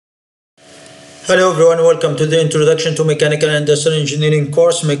Hello everyone, welcome to the Introduction to Mechanical and Industrial Engineering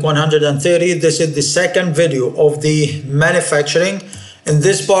course, MEC 130. This is the second video of the manufacturing. In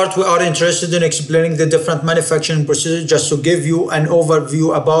this part, we are interested in explaining the different manufacturing procedures just to give you an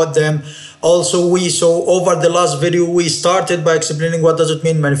overview about them. Also, over the last video, we started by explaining what does it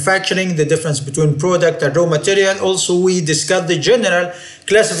mean manufacturing, the difference between product and raw material. Also, we discussed the general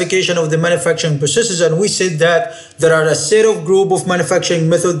classification of the manufacturing processes, and we said that there are a set of group of manufacturing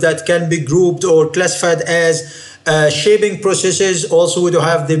methods that can be grouped or classified as shaping processes. Also, we do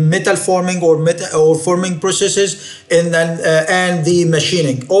have the metal forming or forming processes and the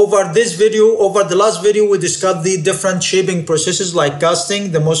machining. Over the last video, we discussed the different shaping processes like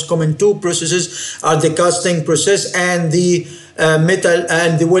casting. The most common two processes are the casting process and the metal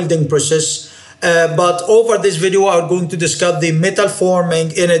and the welding process. But over this video, we are going to discuss the metal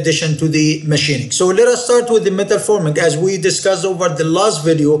forming in addition to the machining. So let us start with the metal forming. As we discussed over the last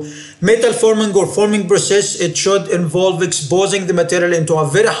video, metal forming or forming process, it should involve exposing the material into a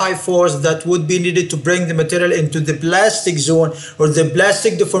very high force that would be needed to bring the material into the plastic zone or the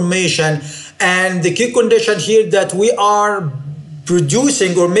plastic deformation. And the key condition here that we are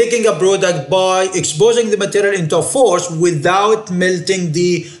producing or making a product by exposing the material into a force without melting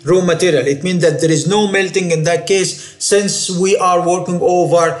the raw material. It means that there is no melting in that case, since we are working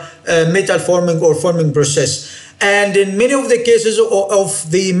over metal forming or forming process. And in many of the cases of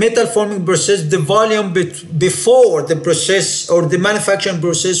the metal forming process, the volume before the process or the manufacturing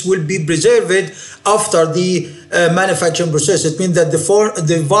process will be preserved after the manufacturing process. It means that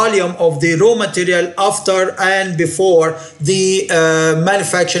the volume of the raw material after and before the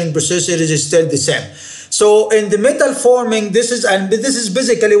manufacturing process is still the same. So in the metal forming, this is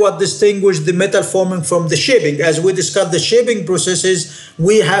basically what distinguishes the metal forming from the shaping. As we discussed the shaping processes,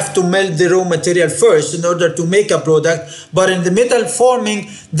 we have to melt the raw material first in order to make a product. But in the metal forming,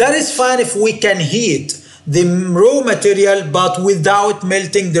 that is fine if we can heat the raw material, but without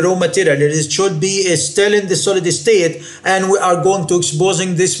melting the raw material. It should be still in the solid state, and we are going to expose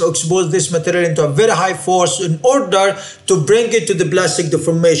this material into a very high force in order to bring it to the plastic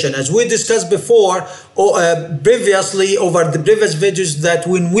deformation. As we discussed before, previously over the previous videos, that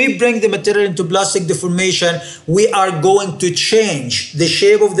when we bring the material into plastic deformation, we are going to change the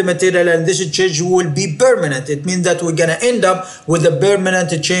shape of the material, and this change will be permanent. It means that we're going to end up with a permanent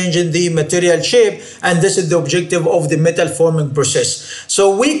change in the material shape, and this is the objective of the metal forming process.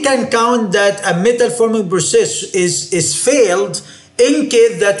 So we can count that a metal forming process is failed in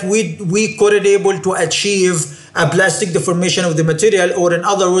case that we couldn't able to achieve a plastic deformation of the material, or in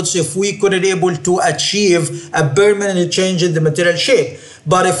other words, if we couldn't able to achieve a permanent change in the material shape.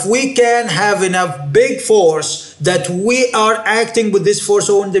 But if we can have enough big force that we are acting with this force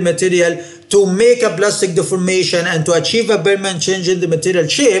on the material to make a plastic deformation and to achieve a permanent change in the material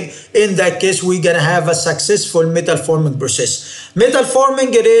shape, in that case, we're going to have a successful metal forming process. Metal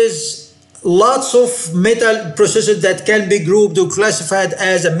forming, it is lots of metal processes that can be grouped or classified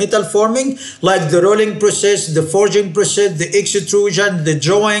as a metal forming, like the rolling process, the forging process, the extrusion, the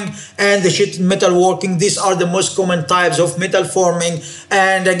drawing, and the sheet metal working. These are the most common types of metal forming.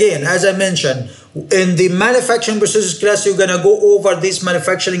 And again, as I mentioned, in the manufacturing processes class, you're going to go over these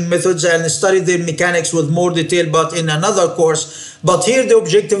manufacturing methods and study their mechanics with more detail, but in another course. But here the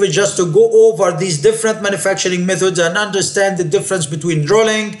objective is just to go over these different manufacturing methods and understand the difference between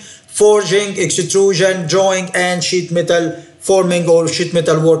rolling, forging, extrusion, drawing, and sheet metal forming or sheet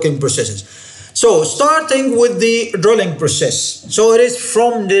metal working processes. So starting with the rolling process. So it is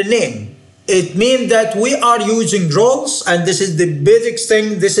from the name. It means that we are using rolls, and this is the basic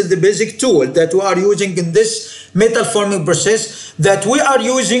thing, this is the basic tool that we are using in this metal forming process, that we are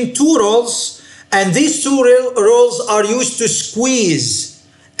using two rolls, and these two rolls are used to squeeze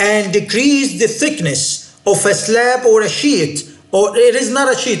and decrease the thickness of a slab or a sheet, or it is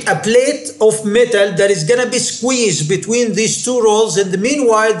not a sheet, a plate of metal that is going to be squeezed between these two rolls. In the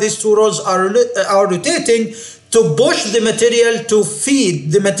meanwhile, these two rolls are rotating to push the material, to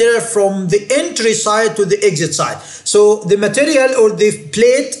feed the material from the entry side to the exit side. So the material or the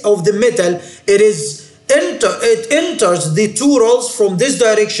plate of the metal, it enters the two rolls from this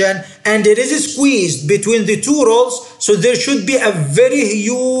direction, and it is squeezed between the two rolls. So there should be a very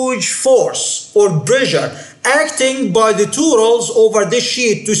huge force or pressure acting by the two rolls over this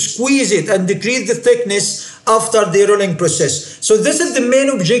sheet to squeeze it and decrease the thickness after the rolling process. So this is the main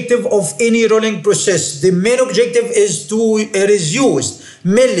objective of any rolling process. The main objective is used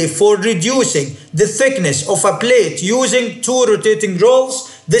mainly for reducing the thickness of a plate using two rotating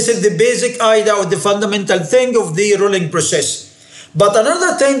rolls. This is the basic idea or the fundamental thing of the rolling process. But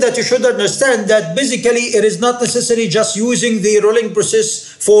another thing that you should understand, that basically it is not necessary just using the rolling process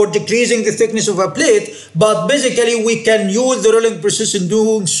for decreasing the thickness of a plate, but basically we can use the rolling process in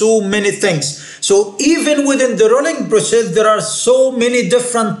doing so many things. So even within the rolling process, there are so many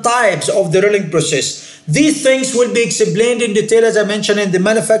different types of the rolling process. These things will be explained in detail, as I mentioned, in the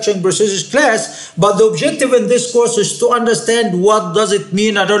manufacturing processes class, but the objective in this course is to understand what does it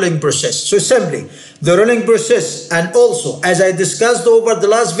mean a rolling process. So simply, the rolling process, and also, as I discussed over the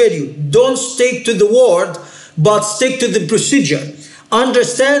last video, don't stick to the word, but stick to the procedure.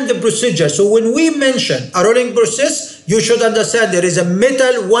 Understand the procedure. So when we mention a rolling process, you should understand there is a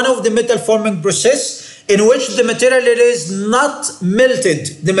metal, one of the metal forming process, in which the material is not melted.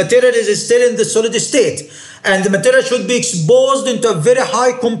 The material is still in the solid state, and the material should be exposed into a very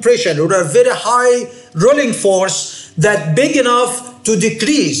high compression or a very high rolling force that big enough to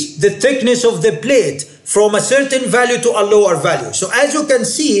decrease the thickness of the plate from a certain value to a lower value. So as you can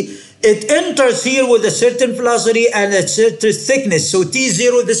see, it enters here with a certain velocity and a certain thickness. So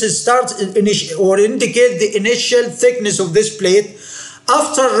T0, this is starts or indicate the initial thickness of this plate.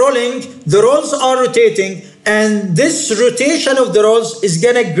 After rolling, the rolls are rotating, and this rotation of the rolls is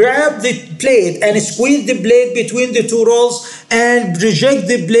gonna grab the plate and squeeze the blade between the two rolls and reject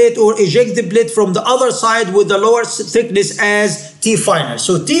the blade or eject the blade from the other side with the lower thickness as T final.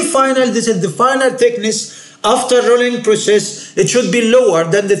 So T final, this is the final thickness. After rolling process, it should be lower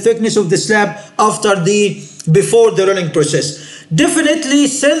than the thickness of the slab before the rolling process. Definitely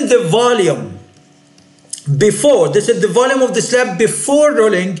send the volume before, this is the volume of the slab before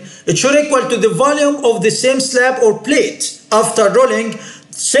rolling, it should equal to the volume of the same slab or plate after rolling,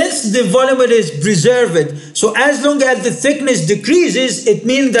 since the volume is preserved. So as long as the thickness decreases, it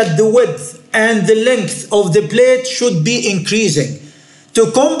means that the width and the length of the plate should be increasing to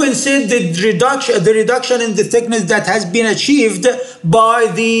compensate the reduction in the thickness that has been achieved by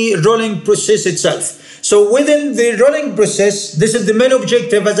the rolling process itself. So within the rolling process, this is the main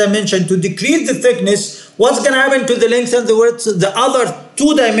objective, as I mentioned, to decrease the thickness. What's going to happen to the length and the width? The other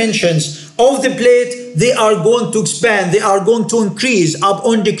two dimensions of the plate, they are going to expand. They are going to increase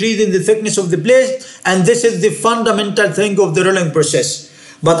upon decreasing the thickness of the plate. And this is the fundamental thing of the rolling process.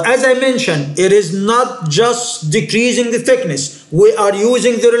 But as I mentioned, it is not just decreasing the thickness. We are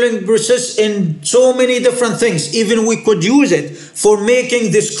using the rolling process in so many different things. Even we could use it for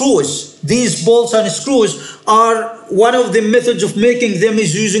making the screws. These bolts and screws are one of the methods of making them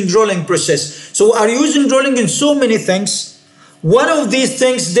is using rolling process. So we are using rolling in so many things. One of these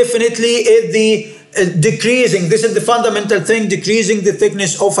things definitely is the decreasing. This is the fundamental thing, decreasing the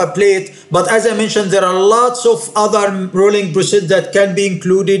thickness of a plate. But as I mentioned, there are lots of other rolling process that can be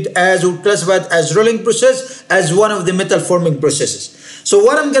included as or classified as rolling process as one of the metal forming processes. So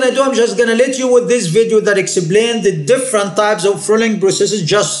what I'm going to do, I'm just going to let you with this video that explain the different types of rolling processes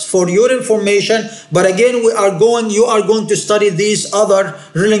just for your information. But again, you are going to study these other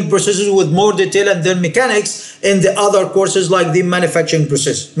rolling processes with more detail and their mechanics in the other courses like the manufacturing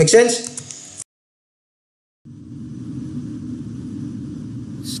process. Make sense?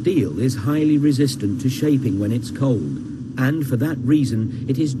 Steel is highly resistant to shaping when it's cold, and for that reason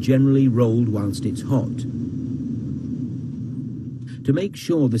it is generally rolled whilst it's hot. To make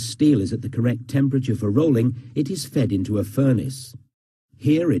sure the steel is at the correct temperature for rolling, it is fed into a furnace.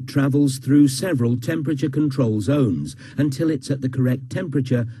 Here it travels through several temperature control zones until it's at the correct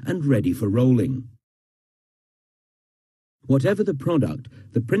temperature and ready for rolling. Whatever the product,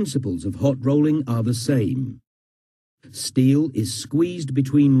 the principles of hot rolling are the same. Steel is squeezed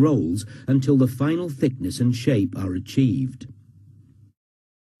between rolls until the final thickness and shape are achieved.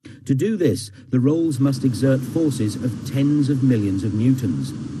 To do this, the rolls must exert forces of tens of millions of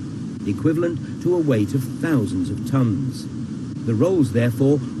newtons, equivalent to a weight of thousands of tons. The rolls,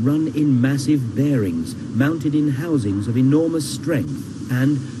 therefore, run in massive bearings, mounted in housings of enormous strength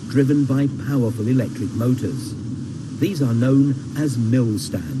and driven by powerful electric motors. These are known as mill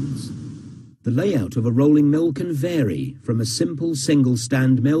stands. The layout of a rolling mill can vary from a simple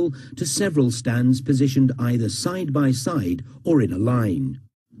single-stand mill to several stands positioned either side by side or in a line.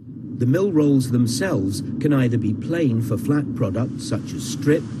 The mill rolls themselves can either be plain for flat products such as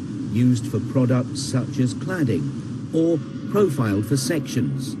strip, used for products such as cladding, or profiled for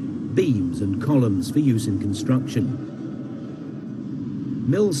sections, beams and columns for use in construction.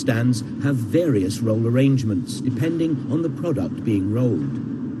 Mill stands have various roll arrangements depending on the product being rolled.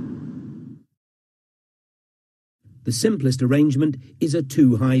 The simplest arrangement is a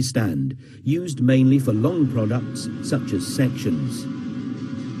two-high stand, used mainly for long products such as sections.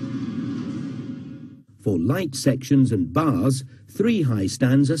 For light sections and bars, 3 high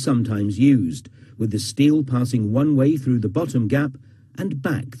stands are sometimes used, with the steel passing one way through the bottom gap and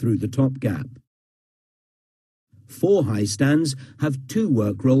back through the top gap. 4 high stands have 2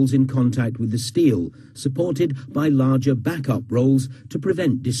 work rolls in contact with the steel, supported by larger backup rolls to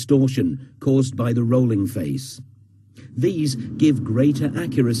prevent distortion caused by the rolling face. These give greater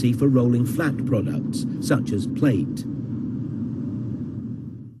accuracy for rolling flat products, such as plate.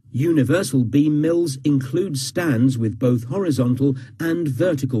 Universal beam mills include stands with both horizontal and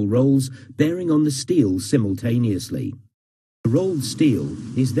vertical rolls bearing on the steel simultaneously. The rolled steel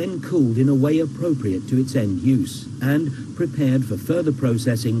is then cooled in a way appropriate to its end use and prepared for further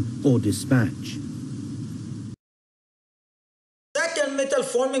processing or dispatch. Second metal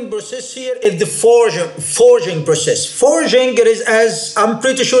forming process here is the forging process. Forging is, as I'm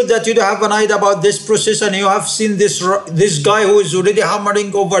pretty sure that you have an idea about this process, and you have seen this guy who is already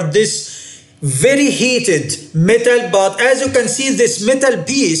hammering over this very heated metal. But as you can see, this metal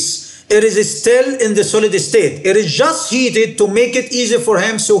piece, it is still in the solid state. It is just heated to make it easy for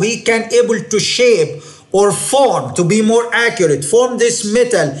him so he can able to shape or form, to be more accurate, form this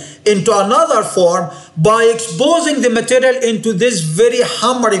metal into another form by exposing the material into this very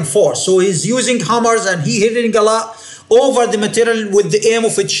hammering force. So he's using hammers and he hitting a lot over the material with the aim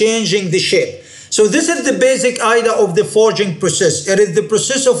of changing the shape. So this is the basic idea of the forging process. It is the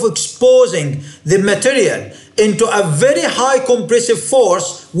process of exposing the material into a very high compressive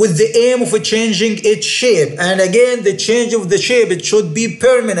force with the aim of changing its shape. And again, the change of the shape, it should be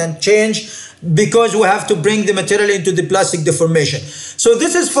permanent change, because we have to bring the material into the plastic deformation. So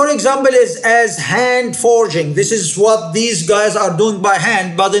this is, for example, as hand forging. This is what these guys are doing by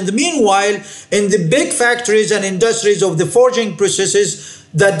hand. But in the meanwhile, in the big factories and industries of the forging processes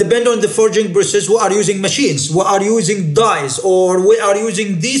that depend on the forging process, we are using machines, we are using dies, or we are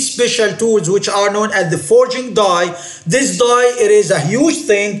using these special tools which are known as the forging die. This die, it is a huge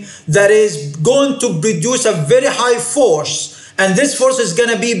thing that is going to produce a very high force. And this force is going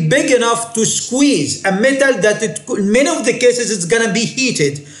to be big enough to squeeze a metal that in many of the cases it's going to be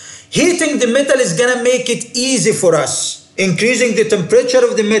heated. Heating the metal is going to make it easy for us. Increasing the temperature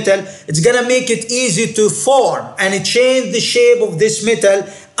of the metal, it's going to make it easy to form and change the shape of this metal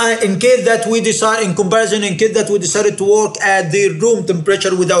in case that we decide, in comparison, in case that we decided to work at the room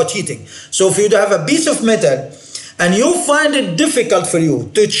temperature without heating. So if you have a piece of metal and you find it difficult for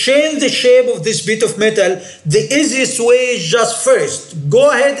you to change the shape of this bit of metal, the easiest way is just first go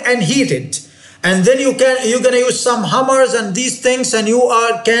ahead and heat it, and then you're gonna use some hammers and these things, and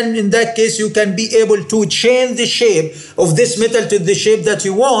in that case you can be able to change the shape of this metal to the shape that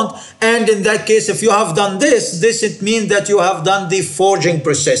you want. And in that case, if you have done this, it means that you have done the forging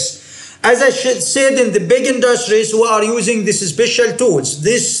process. As I said, in the big industries, we are using these special tools.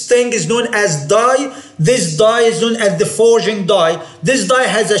 This thing is known as die. This die is known as the forging die. This die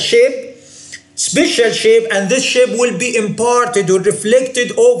has a shape, special shape, and this shape will be imparted or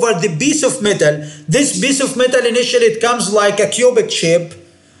reflected over the piece of metal. This piece of metal, initially it comes like a cubic shape,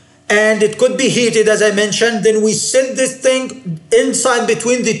 and it could be heated, as I mentioned. Then we set this thing inside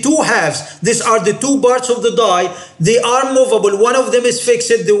between the two halves. These are the two parts of the die. They are movable. One of them is fixed.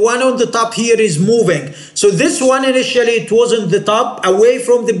 The one on the top here is moving. So this one, initially it was on the top, away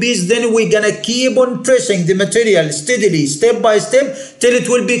from the piece. Then we're gonna keep on pressing the material steadily, step by step, till it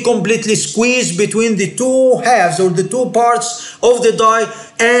will be completely squeezed between the two halves or the two parts of the die,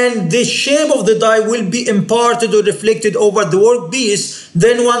 and the shape of the die will be imparted or reflected over the workpiece.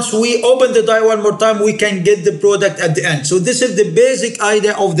 Then once we open the die one more time, we can get the product at the end. So this is the basic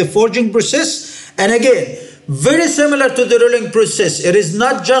idea of the forging process. And again, very similar to the rolling process. It is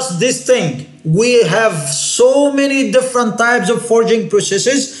not just this thing. We have so many different types of forging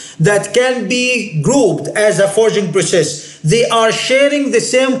processes that can be grouped as a forging process. They are sharing the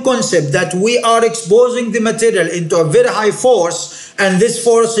same concept, that we are exposing the material into a very high force, and this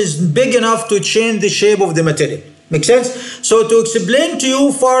force is big enough to change the shape of the material. Make sense? So to explain to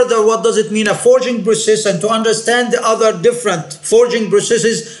you further what does it mean a forging process, and to understand the other different forging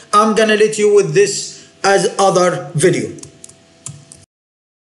processes, I'm gonna let you with this as other video.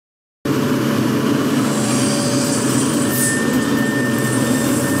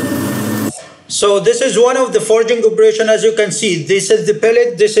 So this is one of the forging operation. As you can see, this is the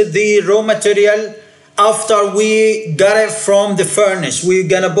pellet, this is the raw material. After we got it from the furnace, we're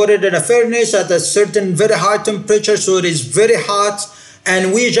gonna put it in a furnace at a certain very high temperature, so it is very hot,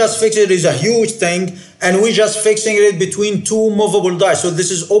 and we just fix it. It is a huge thing, and we just fixing it between two movable die. So this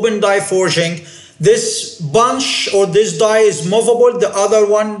is open die forging. This bunch or this die is movable, the other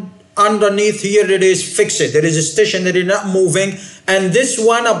one underneath here it is fixed. It is stationary, not moving. And this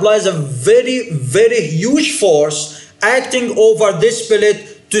one applies a very, very huge force acting over this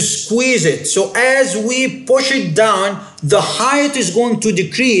billet to squeeze it. So as we push it down, the height is going to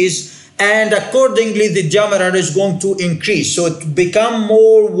decrease, and accordingly the diameter is going to increase. So it become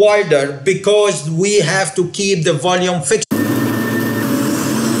more wider because we have to keep the volume fixed.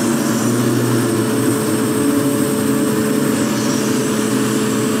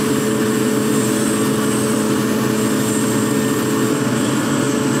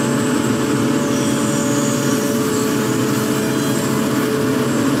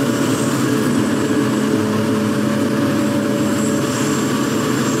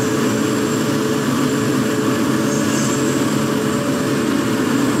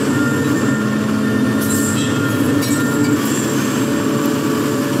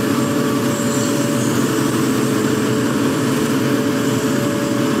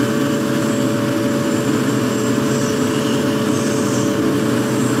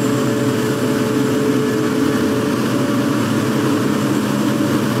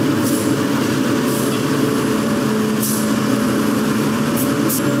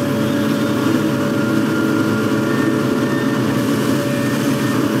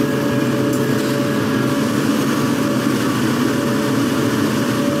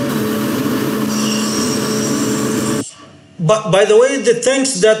 But by the way, the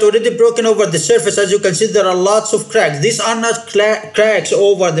things that already broken over the surface, as you can see, there are lots of cracks. These are not cracks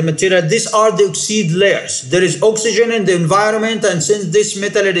over the material. These are the oxide layers. There is oxygen in the environment, and since this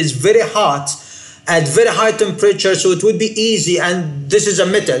metal it is very hot at very high temperature, so it would be easy, and this is a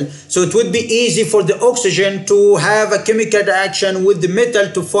metal, so it would be easy for the oxygen to have a chemical reaction with the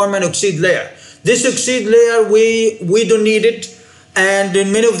metal to form an oxide layer. This oxide layer, we don't need it. And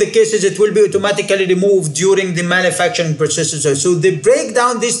in many of the cases, it will be automatically removed during the manufacturing processes. So they break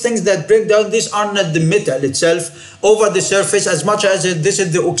down these things that break down. These are not the metal itself over the surface as much as this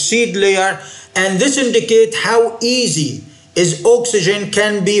is the oxide layer. And this indicates how easy is oxygen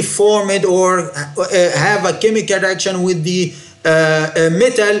can be formed or have a chemical reaction with the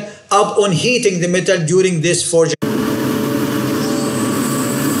metal upon heating the metal during this forging.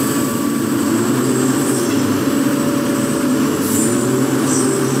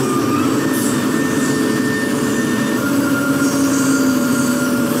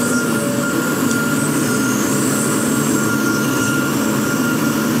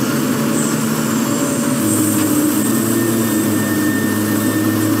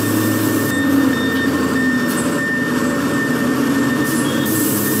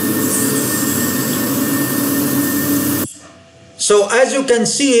 So as you can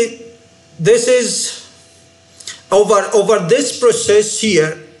see, this is over this process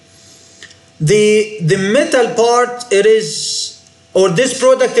here, the metal part, it is, or this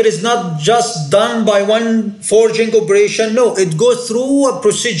product, it is not just done by one forging operation. No, it goes through a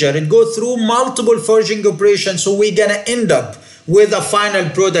procedure. It goes through multiple forging operations. So we're gonna end up with a final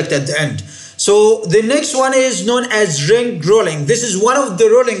product at the end. So the next one is known as ring rolling. This is one of the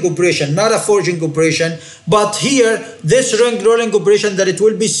rolling operation, not a forging operation. But here, this ring rolling operation that it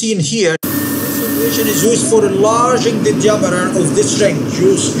will be seen here, this operation is used for enlarging the diameter of this ring,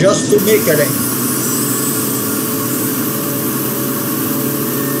 used just to make a ring.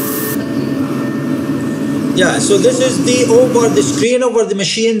 Yeah, so this is the screen over the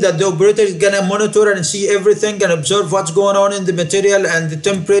machine that the operator is gonna monitor and see everything and observe what's going on in the material and the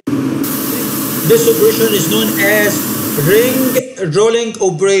temperature. This operation is known as ring rolling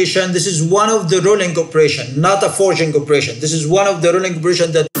operation. This is one of the rolling operation, not a forging operation. This is one of the rolling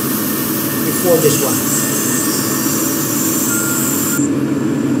operation that before this one.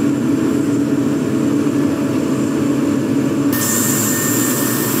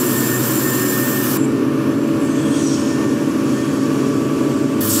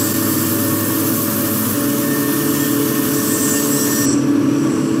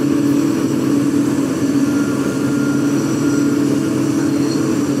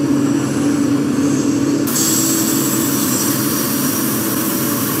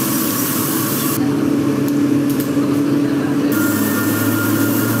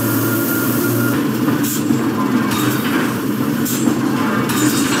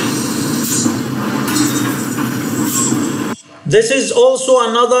 This is also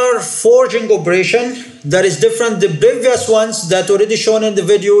another forging operation that is different. The previous ones that already shown in the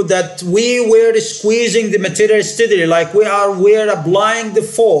video, that we were squeezing the material steadily, like we're applying the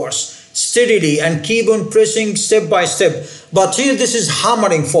force steadily and keep on pressing step by step. But here this is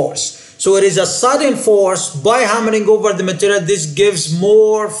hammering force. So it is a sudden force by hammering over the material. This gives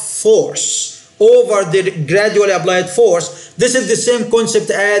more force over the gradually applied force. This is the same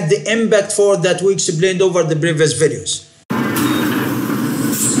concept as the impact force that we explained over the previous videos.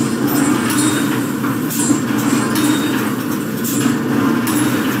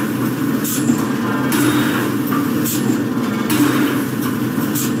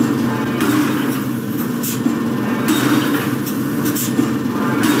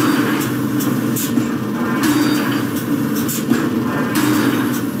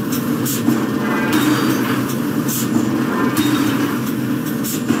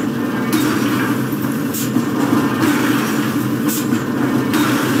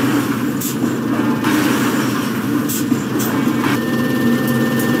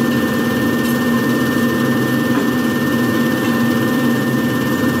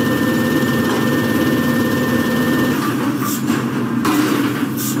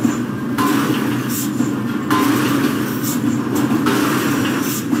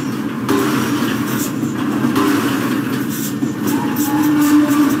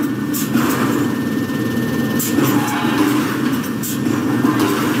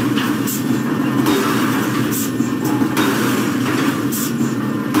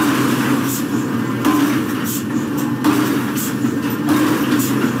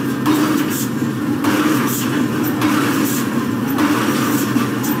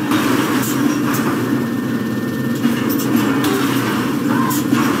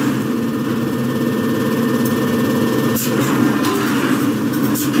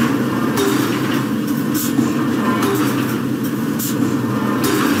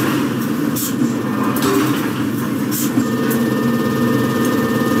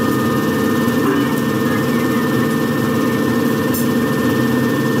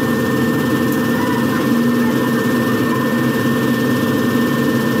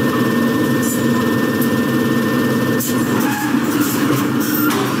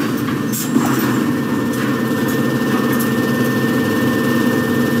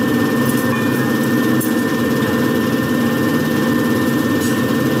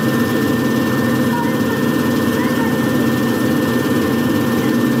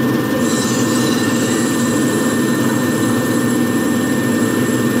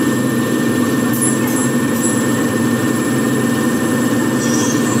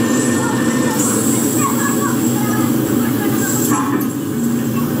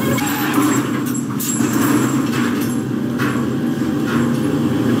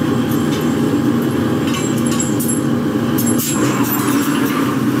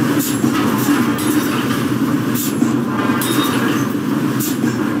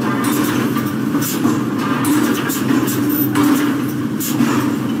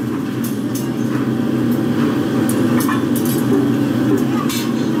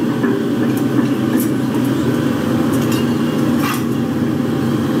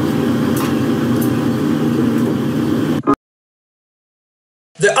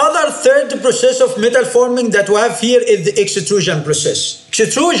 The other third process of metal forming that we have here is the extrusion process.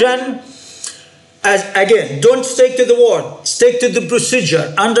 Extrusion, as again, don't stick to the word, stick to the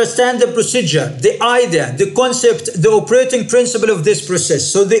procedure, understand the procedure, the idea, the concept, the operating principle of this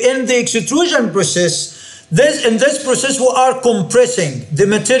process. So in the extrusion process, in this process we are compressing the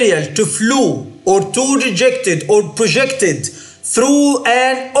material to flow or to rejected or projected through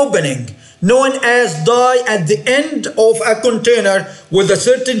an opening known as die at the end of a container with a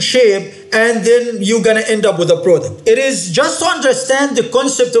certain shape, and then you're gonna end up with a product. It is just to understand the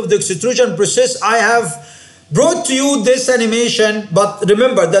concept of the extrusion process, I have brought to you this animation, but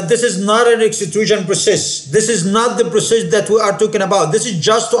remember that this is not an extrusion process. This is not the process that we are talking about. This is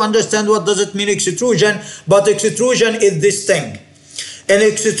just to understand what does it mean extrusion, but extrusion is this thing. In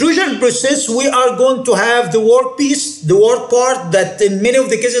extrusion process, we are going to have the workpiece, the work part that in many of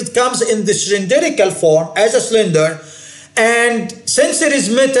the cases comes in the cylindrical form as a cylinder. And since it is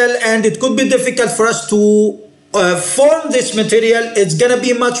metal and it could be difficult for us to form this material, it's going to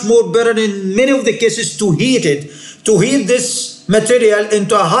be much more better in many of the cases to heat it, to heat this material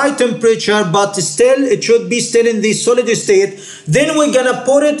into a high temperature, but still it should be still in the solid state. Then we're going to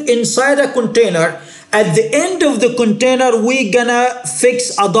put it inside a container. At the end of the container, we're gonna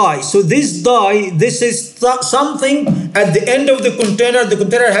fix a die. So this die, this is something at the end of the container. The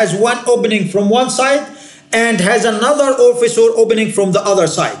container has one opening from one side and has another orifice or opening from the other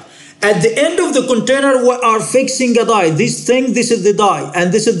side. At the end of the container, we are fixing a die. This thing, this is the die,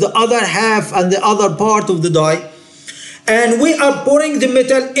 and this is the other half and the other part of the die. And we are pouring the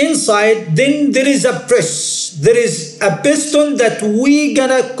metal inside. Then there is a press. There is a piston that we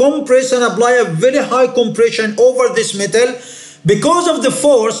gonna compress and apply a very high compression over this metal Because of the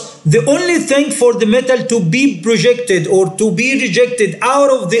force, the only thing for the metal to be projected or to be rejected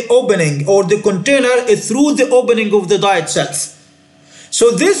out of the opening or the container is through the opening of the die itself. So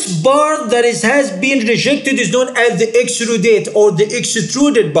this bar that has been rejected is known as the extrudate or the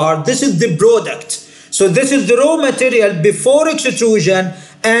extruded bar. This is the product. So this is the raw material before extrusion,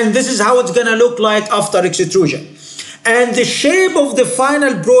 and this is how it's going to look like after extrusion. And the shape of the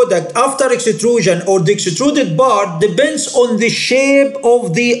final product after extrusion or the extruded bar depends on the shape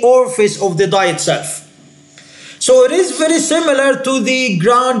of the orifice of the die itself. So it is very similar to the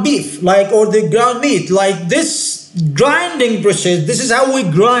ground beef, or the ground meat, like this grinding process. This is how we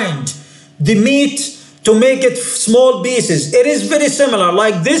grind the meat to make it small pieces. It is very similar.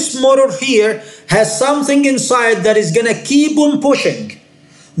 Like this motor here has something inside that is gonna keep on pushing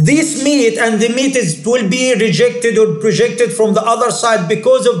this meat, and the meat will be rejected or projected from the other side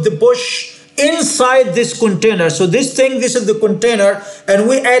because of the push inside this container. So this is the container, and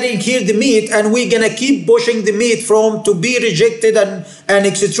we're adding here the meat, and we're gonna keep pushing the meat to be rejected and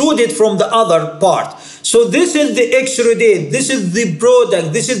extruded from the other part. So this is the extrudate, this is the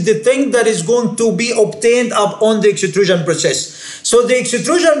product, this is the thing that is going to be obtained up on the extrusion process. So the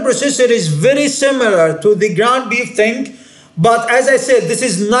extrusion process is very similar to the ground beef thing, but as I said, this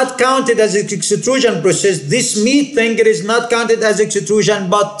is not counted as an extrusion process. This meat thing, it is not counted as extrusion,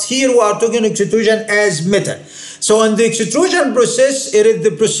 but here we are talking extrusion as metal. So in the extrusion process, it is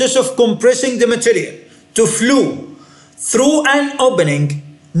the process of compressing the material to flow through an opening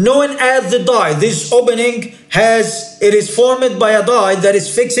known as the die. This opening is formed by a die that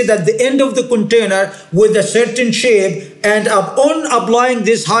is fixed at the end of the container with a certain shape, and upon applying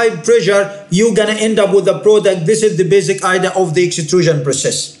this high pressure, you're gonna end up with a product. This is the basic idea of the extrusion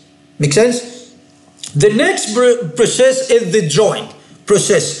process. Make sense? The next process is the drawing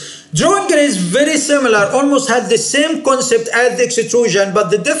process. Drawing is very similar, almost has the same concept as the extrusion,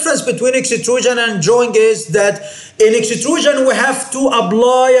 but the difference between extrusion and drawing is that in extrusion we have to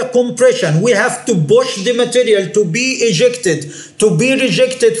apply a compression. We have to push the material to be ejected, to be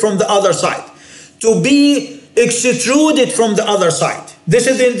rejected from the other side, to be extruded from the other side. This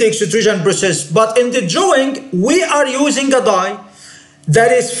is in the extrusion process. But in the drawing, we are using a die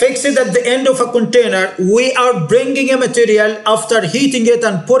that is fixed at the end of a container. We are bringing a material after heating it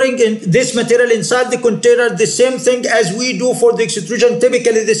and putting in this material inside the container, the same thing as we do for the extrusion,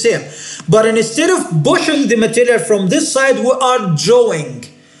 typically the same. But instead of pushing the material from this side, we are drawing.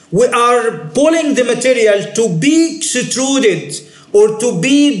 We are pulling the material to be extruded or to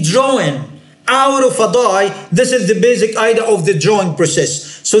be drawn out of a die. This is the basic idea of the drawing process.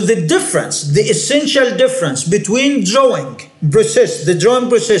 So the difference, the essential difference between drawing process, the drawing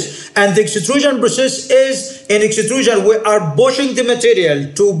process, and the extrusion process is, in extrusion we are pushing the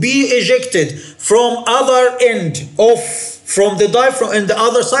material to be ejected from other end from the die in the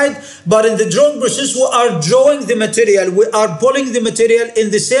other side, but in the drawing process we are drawing the material, we are pulling the material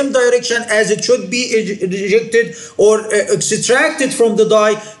in the same direction as it should be ejected or extracted from the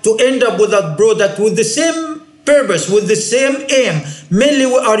die to end up with a product with the same purpose, with the same aim. Mainly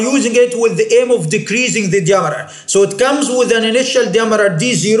we are using it with the aim of decreasing the diameter. So it comes with an initial diameter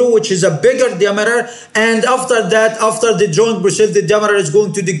D0, which is a bigger diameter, and after that, after the drawing process, the diameter is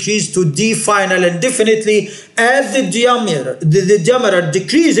going to decrease to D final, and definitely as the diameter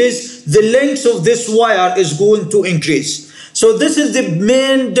decreases, the length of this wire is going to increase. So this is the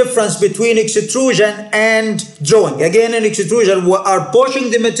main difference between extrusion and drawing. Again, in extrusion, we are pushing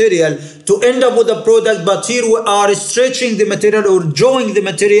the material to end up with a product, but here we are stretching the material or drawing the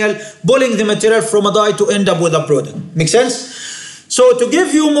material, pulling the material from a die to end up with a product. Make sense? So to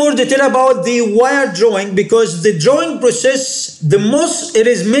give you more detail about the wire drawing, because the drawing process, it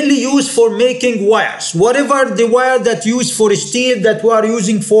is mainly used for making wires. Whatever the wire that used for steel that we are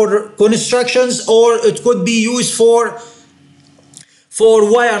using for constructions, or it could be used for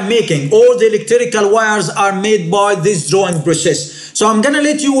wire making, all the electrical wires are made by this drawing process. So I'm gonna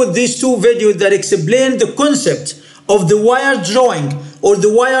let you with these two videos that explain the concept of the wire drawing or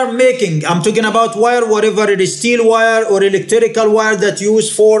the wire making. I'm talking about wire, whatever it is, steel wire or electrical wire that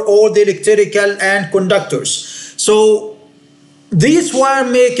used for all the electrical and conductors. So this wire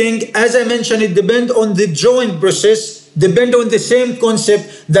making, as I mentioned, it depends on the drawing process, depend on the same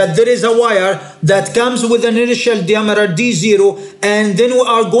concept that there is a wire that comes with an initial diameter D0, and then we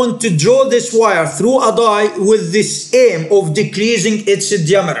are going to draw this wire through a die with this aim of decreasing its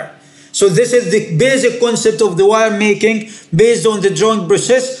diameter. So this is the basic concept of the wire making based on the drawing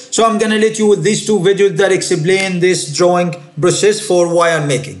process. So I'm going to let you with these two videos that explain this drawing process for wire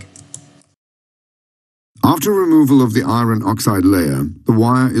making. After removal of the iron oxide layer, the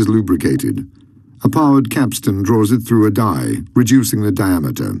wire is lubricated. A powered capstan draws it through a die, reducing the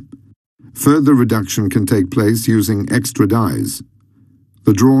diameter. Further reduction can take place using extra dies.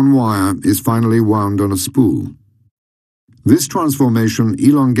 The drawn wire is finally wound on a spool. This transformation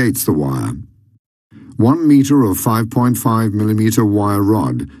elongates the wire. 1 meter of 5.5 millimeter wire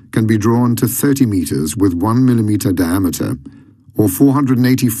rod can be drawn to 30 meters with 1 millimeter diameter, or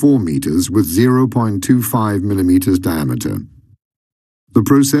 484 meters with 0.25 millimeters diameter. The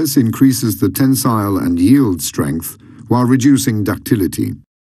process increases the tensile and yield strength while reducing ductility.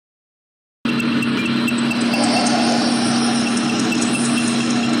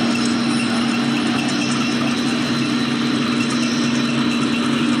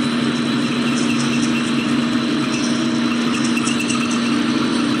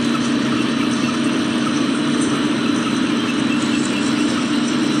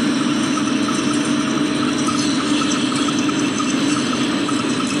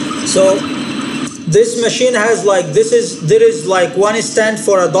 So this machine has there is like one stand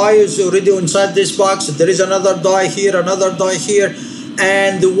for a die is already inside this box. There is another die here, another die here,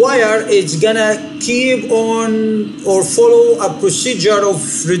 and the wire is gonna keep on or follow a procedure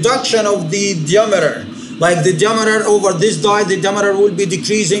of reduction of the diameter. Like the diameter over this die, the diameter will be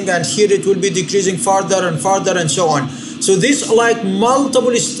decreasing, and here it will be decreasing farther and farther and so on. So this like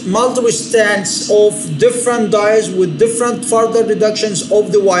multiple stands of different dies with different further reductions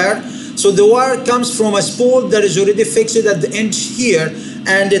of the wire. So the wire comes from a spool that is already fixed at the end here,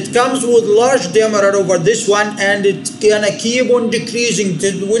 and it comes with large diameter over this one, and it's gonna keep on decreasing.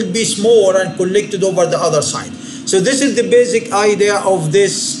 It will be smaller and collected over the other side. So this is the basic idea of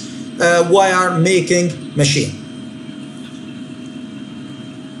this wire making machine.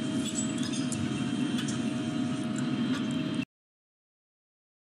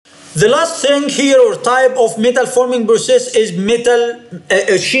 The last thing here or type of metal forming process is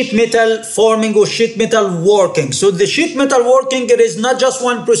sheet metal forming or sheet metal working. So the sheet metal working, it is not just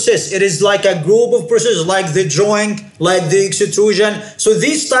one process. It is like a group of processes, like the drawing, like the extrusion. So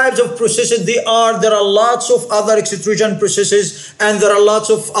these types of processes, there are lots of other extrusion processes, and there are lots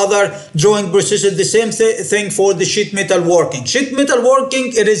of other drawing processes. The same thing for the sheet metal working. Sheet metal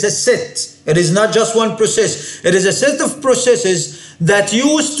working, it is a set. It is not just one process. It is a set of processes that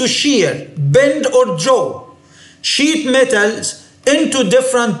used to shear, bend or draw sheet metals into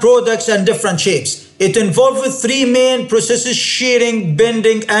different products and different shapes. It involves three main processes: shearing,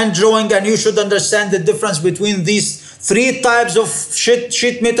 bending, and drawing, and you should understand the difference between these three types of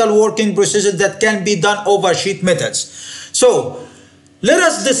sheet metal working processes that can be done over sheet metals. So let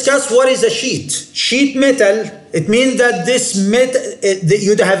us discuss what is a sheet. Sheet metal, it means that this metal,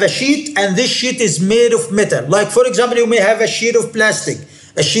 you have a sheet, and this sheet is made of metal. Like for example, you may have a sheet of plastic,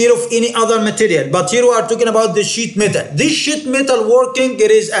 a sheet of any other material, but here we are talking about the sheet metal. This sheet metal working, it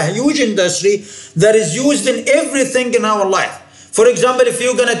is a huge industry that is used in everything in our life. For example, if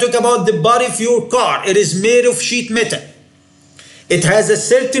you're going to talk about the body of your car, it is made of sheet metal. It has a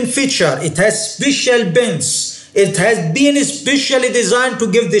certain feature. It has special bends. It has been specially designed to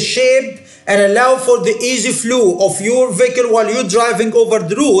give the shape and allow for the easy flow of your vehicle while you're driving over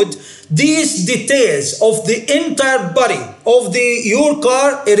the road. These details of the entire body of your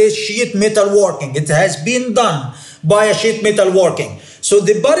car, it is sheet metal working. It has been done by a sheet metal working. So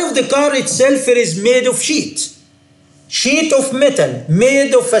the body of the car itself, it is made of sheet of metal,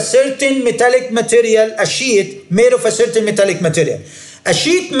 made of a certain metallic material, a sheet made of a certain metallic material. A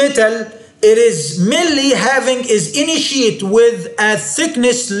sheet metal, it is mainly is any sheet with a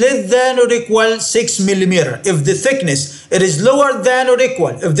thickness less than or equal 6 millimeter. If the thickness, it is lower than or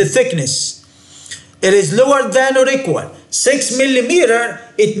equal, if the thickness, it is lower than or equal 6 millimeter,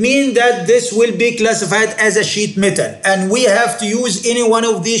 it means that this will be classified as a sheet metal. And we have to use any one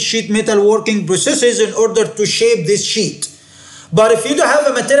of these sheet metal working processes in order to shape this sheet. But if you do have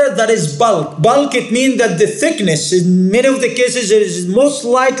a material that is bulk, it means that the thickness, in many of the cases, it is most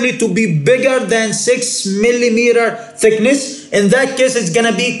likely to be bigger than 6 millimeter thickness. In that case, it's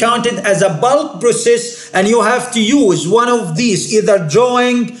going to be counted as a bulk process, and you have to use one of these, either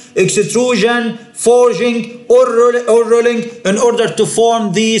drawing, extrusion, forging, or rolling, in order to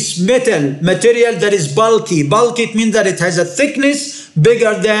form this material that is bulky. Bulky, it means that it has a thickness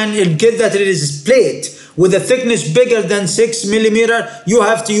bigger than, in case that it is plate, with a thickness bigger than 6 millimeter, you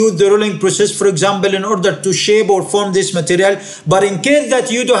have to use the rolling process, for example, in order to shape or form this material. But in case that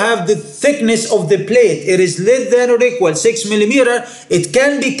you do have the thickness of the plate, it is less than or equal 6 millimeter, it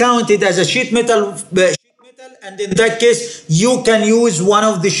can be counted as a sheet metal, and in that case, you can use one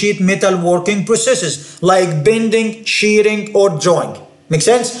of the sheet metal working processes, like bending, shearing, or drawing. Make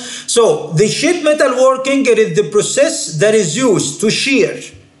sense? So the sheet metal working, it is the process that is used to shear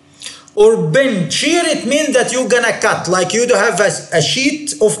or bend. Shear, it means that you're gonna cut, like you do have a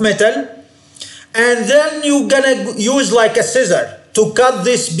sheet of metal, and then you're gonna use like a scissor to cut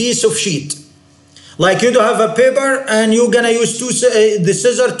this piece of sheet. Like you do have a paper and you're gonna use the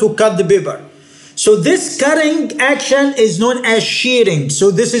scissor to cut the paper. So this cutting action is known as shearing. So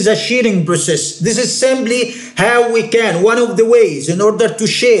this is a shearing process. This is simply how we can, one of the ways in order to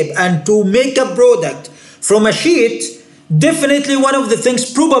shape and to make a product from a sheet. Definitely one of the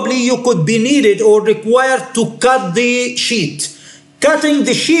things probably you could be needed or required to cut the sheet. Cutting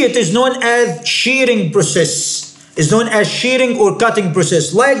the sheet is known as shearing process. Is known as shearing or cutting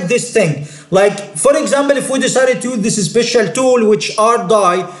process, like this thing. Like for example, if we decided to use this special tool which are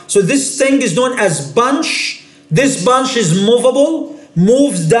die, so this thing is known as bunch. This bunch is movable,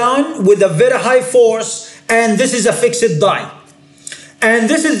 moves down with a very high force, and this is a fixed die. And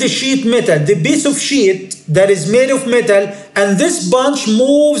this is the sheet metal, the piece of sheet that is made of metal, and this bunch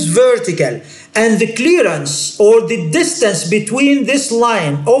moves vertical, and the clearance or the distance between this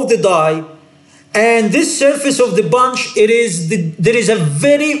line of the die and this surface of the bunch, there is a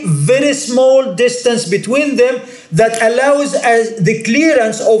very small distance between them that allows the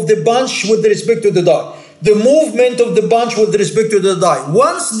clearance of the bunch with respect to the die, the movement of the bunch with respect to the die.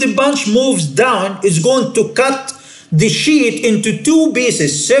 Once the bunch moves down, it's going to cut the sheet into two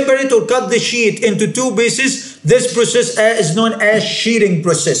pieces, separate or cut the sheet into two pieces. This process is known as shearing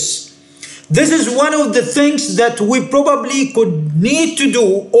process. This is one of the things that we probably could need to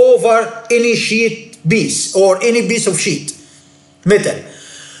do over any sheet piece or any piece of sheet metal.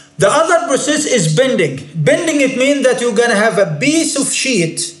 The other process is bending. Bending, it means that you're going to have a piece of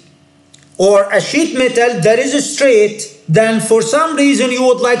sheet or a sheet metal that is straight, then for some reason you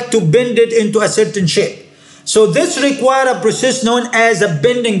would like to bend it into a certain shape. So this requires a process known as a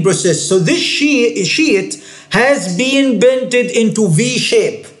bending process. So this sheet has been bended into V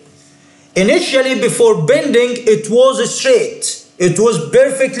shape. Initially, before bending, it was straight. It was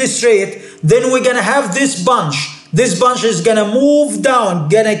perfectly straight. Then we're going to have this bunch. This bunch is going to move down,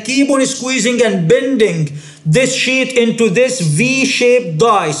 going to keep on squeezing and bending this sheet into this V-shaped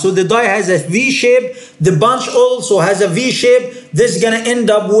die. So the die has a V shape. The bunch also has a V shape. This is going to end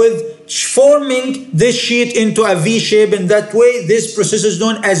up with forming this sheet into a V shape. In that way, this process is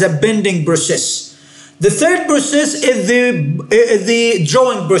known as a bending process. The third process is the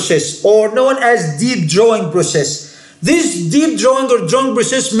drawing process, or known as deep drawing process. This deep drawing or drawing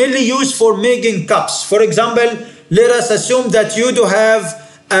process mainly used for making cups. For example, let us assume that you do have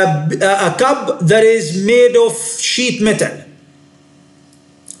a cup that is made of sheet metal.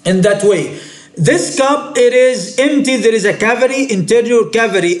 In that way, this cup, it is empty. There is a cavity, interior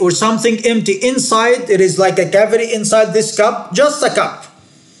cavity, or something empty inside. It is like a cavity inside this cup, just a cup.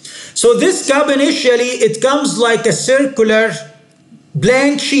 So this cup initially, it comes like a circular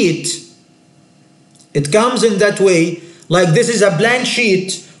blank sheet. It comes in that way, like this is a blank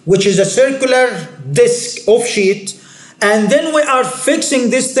sheet, which is a circular disc of sheet. And then we are fixing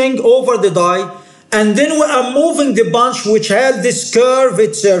this thing over the die. And then we are moving the bunch which has this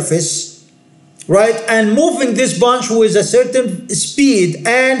curved surface, right? And moving this bunch with a certain speed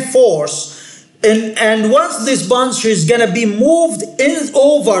and force. And once this bunch is going to be moved in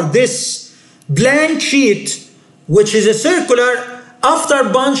over this blank sheet, which is a circular, after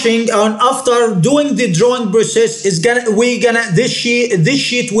bunching and after doing the drawing process, this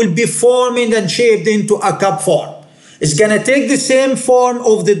sheet will be forming and shaped into a cup form. It's going to take the same form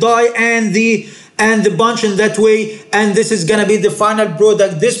of the die and the bunch in that way, and this is going to be the final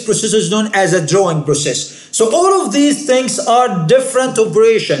product. This process is known as a drawing process. So all of these things are different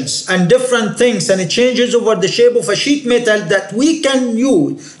operations and different things, and it changes over the shape of a sheet metal that we can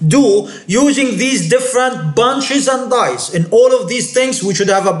do using these different bunches and dies. In all of these things, we should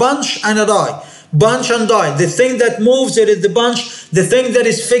have a bunch and a die. Bunch and die. The thing that moves, it is the bunch. The thing that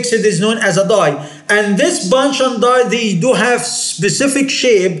is fixed is known as a die. And this bunch and die, they do have specific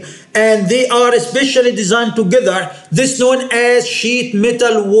shape, and they are especially designed together. This is known as sheet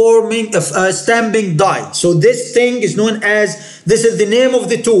metal stamping die. So this thing is known as, this is the name of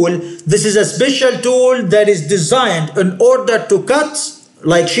the tool. This is a special tool that is designed in order to cut,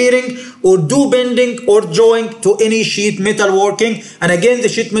 like shearing, or do bending or drawing to any sheet metal working. And again, the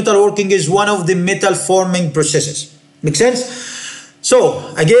sheet metal working is one of the metal forming processes. Make sense?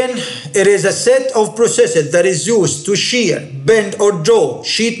 So again, it is a set of processes that is used to shear, bend or draw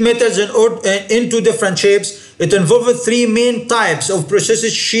sheet metals into different shapes. It involves three main types of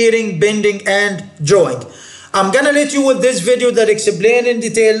processes: shearing, bending, and drawing. I'm gonna let you with this video that explain in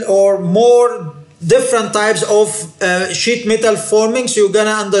detail or more different types of sheet metal forming, so you're gonna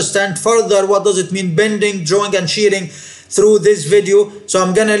understand further what does it mean bending, drawing, and shearing. through this video, so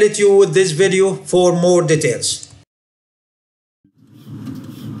I'm gonna let you with this video for more details.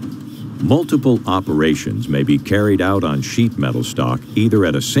 Multiple operations may be carried out on sheet metal stock either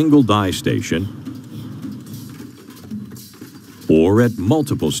at a single die station or at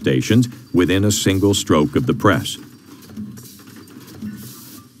multiple stations within a single stroke of the press.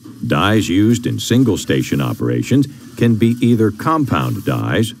 Dies used in single station operations can be either compound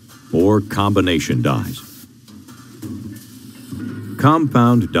dies or combination dies.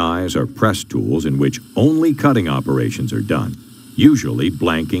 Compound dies are press tools in which only cutting operations are done, usually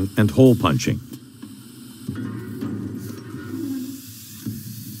blanking and hole punching.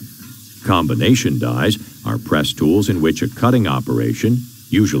 Combination dies are press tools in which a cutting operation,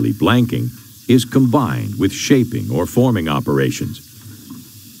 usually blanking, is combined with shaping or forming operations.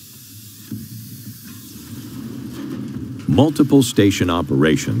 Multiple station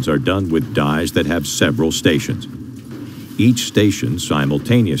operations are done with dies that have several stations. Each station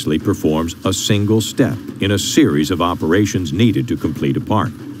simultaneously performs a single step in a series of operations needed to complete a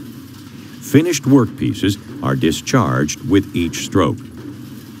part. Finished workpieces are discharged with each stroke.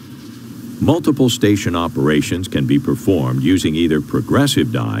 Multiple station operations can be performed using either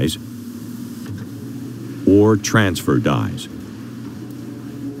progressive dies or transfer dies.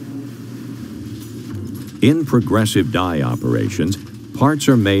 In progressive die operations, parts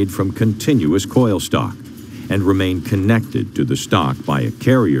are made from continuous coil stock and remain connected to the stock by a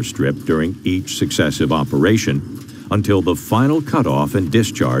carrier strip during each successive operation until the final cutoff and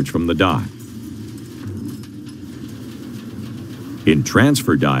discharge from the die. In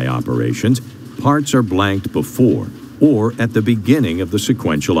transfer die operations, parts are blanked before or at the beginning of the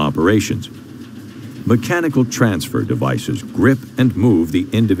sequential operations. Mechanical transfer devices grip and move the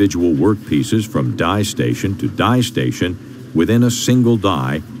individual workpieces from die station to die station within a single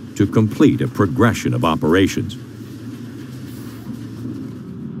die to complete a progression of operations.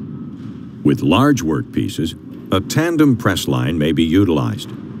 With large workpieces, a tandem press line may be utilized.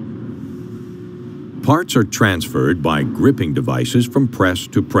 Parts are transferred by gripping devices from press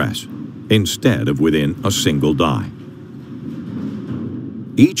to press, instead of within a single die.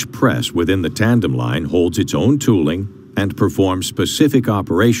 Each press within the tandem line holds its own tooling and performs specific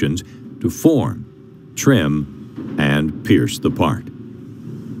operations to form, trim, and pierce the part.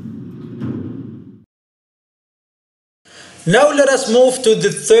 Now let us move to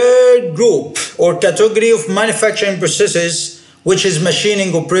the third group or category of manufacturing processes, which is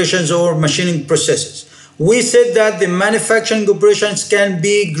machining operations or machining processes. We said that the manufacturing operations can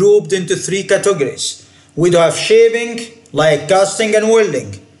be grouped into three categories. We do have shaping, like casting and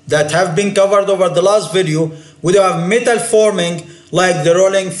welding, that have been covered over the last video. We do have metal forming, like the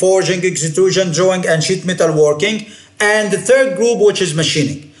rolling, forging, extrusion, drawing, and sheet metal working. And the third group, which is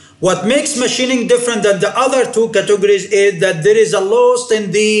machining. What makes machining different than the other two categories is that there is a loss or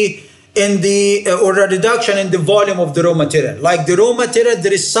a reduction in the volume of the raw material. Like the raw material,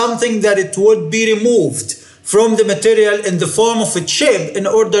 there is something that it would be removed from the material in the form of a chip in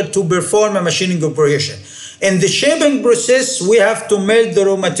order to perform a machining operation. In the shaping process, we have to melt the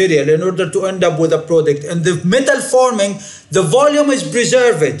raw material in order to end up with a product. In the metal forming, the volume is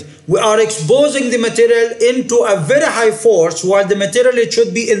preserved. We are exposing the material into a very high force while the material it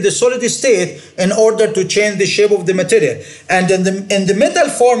should be in the solid state in order to change the shape of the material. And in the metal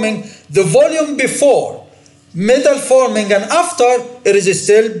forming, the volume before metal forming and after, it is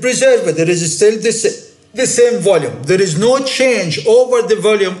still preserved. It is still the same volume. There is no change over the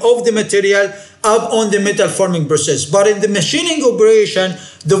volume of the material up on the metal forming process. But in the machining operation,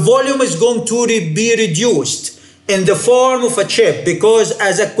 the volume is going to be reduced in the form of a chip, because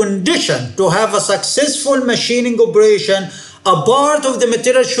as a condition to have a successful machining operation, a part of the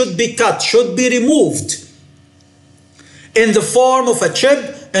material should be cut, should be removed in the form of a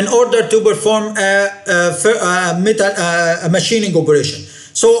chip in order to perform a machining operation.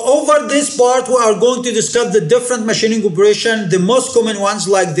 So over this part, we are going to discuss the different machining operation, the most common ones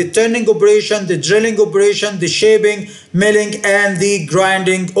like the turning operation, the drilling operation, the shaping, milling, and the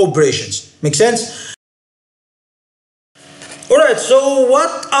grinding operations. Make sense? Alright, so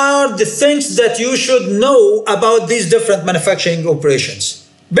what are the things that you should know about these different manufacturing operations?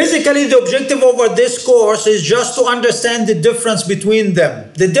 Basically, the objective over this course is just to understand the difference between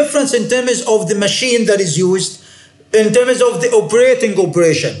them. The difference in terms of the machine that is used, in terms of the operating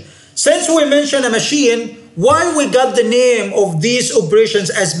operation. Since we mentioned a machine, why we got the name of these operations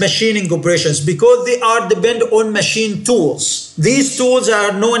as machining operations? Because they are dependent on machine tools. These tools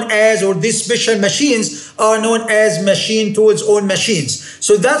are known as, or these special machines are known as machine tools or machines.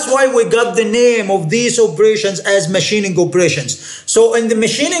 So that's why we got the name of these operations as machining operations. So in the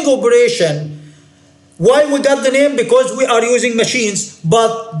machining operation, Why we got the name? Because we are using machines,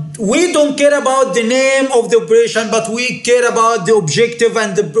 but we don't care about the name of the operation, but we care about the objective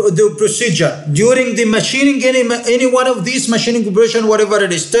and the procedure. During the machining, any one of these machining operation, whatever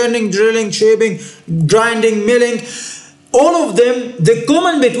it is, turning, drilling, shaping, grinding, milling, all of them, the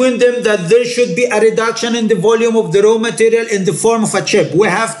common between them that there should be a reduction in the volume of the raw material in the form of a chip. We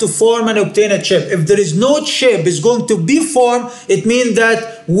have to form and obtain a chip. If there is no chip is going to be formed, it means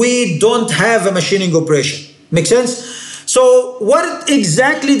that we don't have a machining operation. Make sense? So what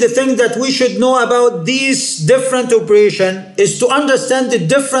exactly the thing that we should know about these different operations is to understand the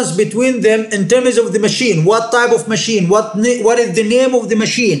difference between them in terms of the machine. What type of machine? What is the name of the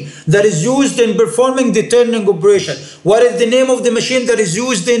machine that is used in performing the turning operation? What is the name of the machine that is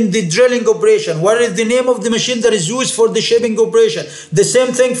used in the drilling operation? What is the name of the machine that is used for the shaping operation? The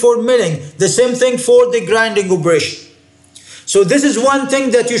same thing for milling. The same thing for the grinding operation. So this is one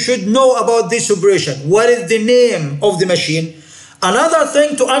thing that you should know about this operation. What is the name of the machine? Another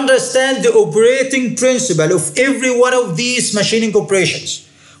thing to understand the operating principle of every one of these machining operations.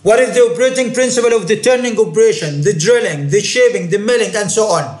 What is the operating principle of the turning operation, the drilling, the shaping, the milling, and so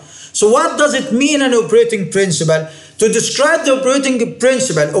on? So what does it mean, an operating principle? To describe the operating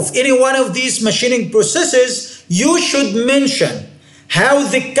principle of any one of these machining processes, you should mention how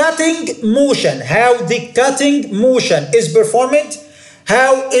the cutting motion is performed,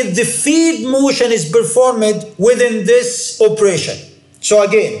 how the feed motion is performed within this operation. So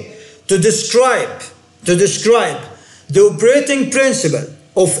again, to describe the operating principle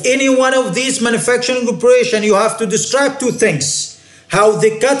of any one of these manufacturing operation, you have to describe two things: how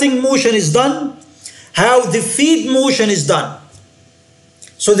the cutting motion is done, how the feed motion is done.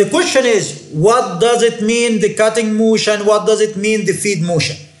 So the question is, what does it mean, the cutting motion? What does it mean, the feed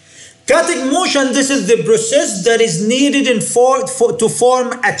motion? Cutting motion, this is the process that is needed to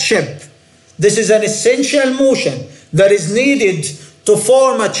form a chip. This is an essential motion that is needed to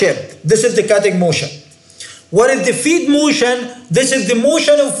form a chip. This is the cutting motion. What is the feed motion? This is the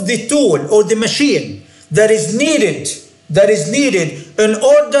motion of the tool or the machine that is needed in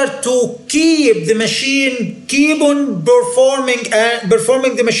order to keep the machine, keep on performing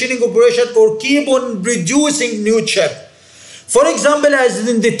the machining operation, or keep on producing new chip. For example, as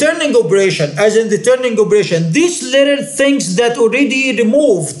in the turning operation, these little things that already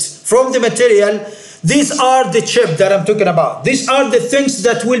removed from the material, these are the chip that I'm talking about. These are the things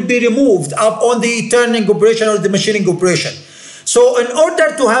that will be removed up on the turning operation or the machining operation. So in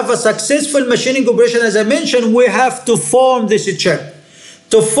order to have a successful machining operation, as I mentioned, we have to form this chip.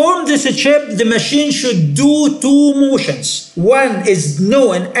 To form this chip, the machine should do two motions. One is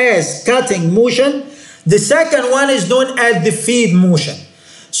known as cutting motion. The second one is known as the feed motion.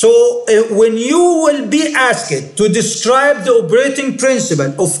 So when you will be asked to describe the operating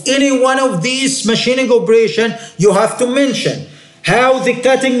principle of any one of these machining operations, you have to mention how the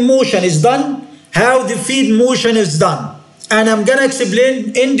cutting motion is done, how the feed motion is done. And I'm going to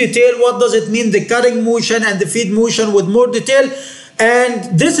explain in detail what does it mean, the cutting motion and the feed motion, with more detail.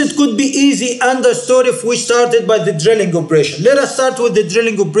 And this could be easy understood if we started by the drilling operation. Let us start with the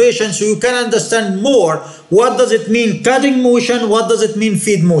drilling operation so you can understand more what does it mean cutting motion, what does it mean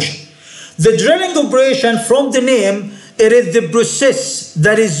feed motion. The drilling operation, from the name, it is the process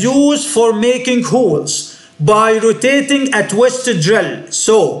that is used for making holes by rotating a twisted drill.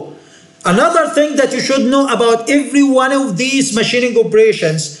 So another thing that you should know about every one of these machining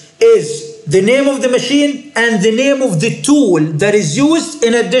operations is the name of the machine and the name of the tool that is used.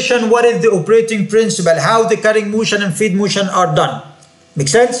 In addition, what is the operating principle, how the cutting motion and feed motion are done. Make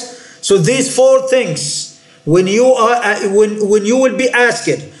sense? So these four things, when you will be asked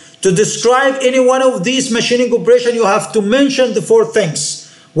to describe any one of these machining operation, you have to mention the four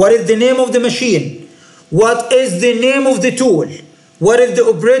things. What is the name of the machine? What is the name of the tool? What is the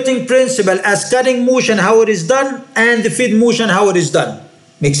operating principle as cutting motion, how it is done, and the feed motion, how it is done.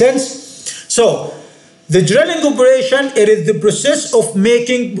 Make sense? So, the drilling operation, it is the process of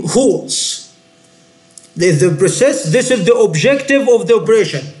making holes. This is the objective of the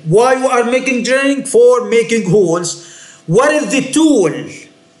operation. Why we are making drilling? For making holes. What is the tool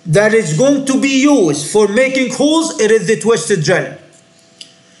that is going to be used for making holes? It is the twisted drill.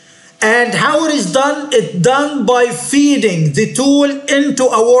 And how it is done? It's done by feeding the tool into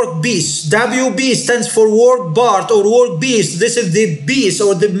a workpiece. WB stands for work part or workpiece. This is the piece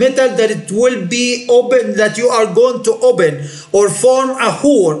or the metal that it will be open, that you are going to open or form a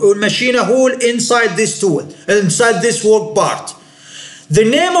hole or machine a hole inside this tool, inside this work part. The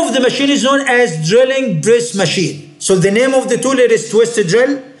name of the machine is known as drilling press machine. So the name of the tool, it is twisted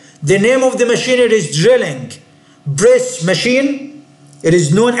drill. The name of the machine, it is drilling press machine. It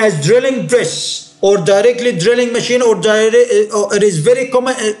is known as drilling press. or directly drilling machine, or it is very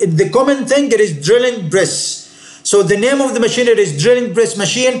common. The common thing, it is drilling press. So the name of the machine, it is drilling press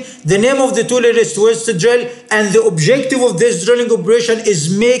machine. The name of the tool, it is twisted drill, and the objective of this drilling operation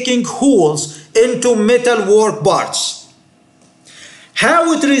is making holes into metal work parts.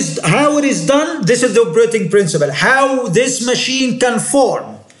 How it is done, this is the operating principle. How this machine can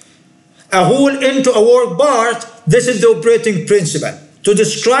form a hole into a work part, this is the operating principle. To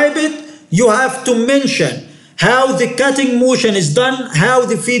describe it, you have to mention how the cutting motion is done, how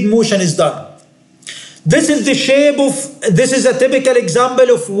the feed motion is done. This is the shape of, this is a typical example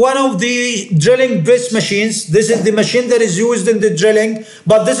of one of the drilling press machines. This is the machine that is used in the drilling,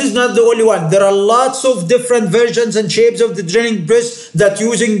 but this is not the only one. There are lots of different versions and shapes of the drilling press that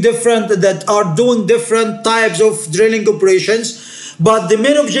are doing different types of drilling operations. But the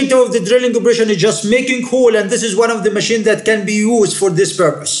main objective of the drilling operation is just making hole, and this is one of the machines that can be used for this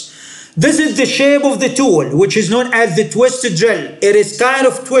purpose. This is the shape of the tool, which is known as the twisted drill. It is kind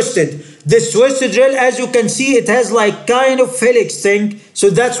of twisted. This twisted drill, as you can see, it has like kind of helix thing. So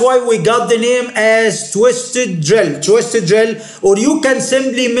that's why we got the name as twisted drill. Twisted drill, or you can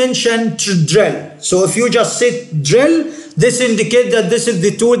simply mention drill. So if you just say drill, this indicates that this is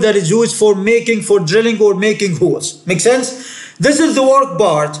the tool that is used for drilling or making holes. Make sense? This is the work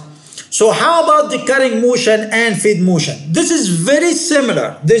part. So how about the cutting motion and feed motion? This is very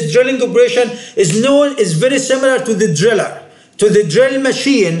similar. This drilling operation is very similar to the driller, to the drill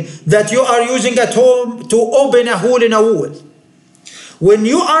machine that you are using at home to open a hole in a wall. When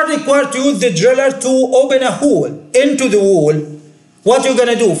you are required to use the driller to open a hole into the wall, what you're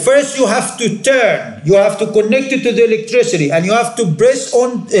gonna do? First, you have to turn. You have to connect it to the electricity, and you have to press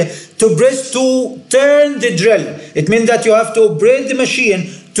to turn the drill. It means that you have to operate the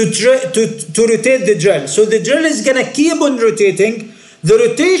machine to rotate the drill. So the drill is gonna keep on rotating. The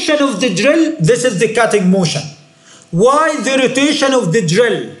rotation of the drill, this is the cutting motion. Why the rotation of the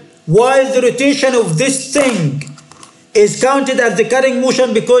drill? Why the rotation of this thing is counted as the cutting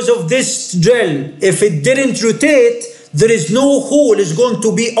motion? Because of this drill. If it didn't rotate, there is no hole is going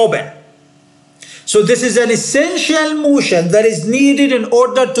to be open. So this is an essential motion that is needed in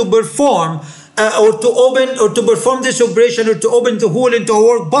order to perform to perform this operation, or to open the hole into a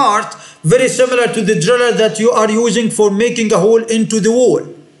work part, very similar to the driller that you are using for making a hole into the wall.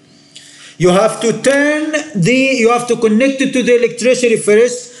 You have to you have to connect it to the electricity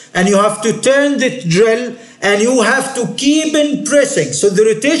first, and you have to turn the drill, and you have to keep on pressing. So the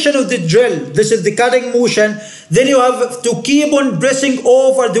rotation of the drill, this is the cutting motion. Then you have to keep on pressing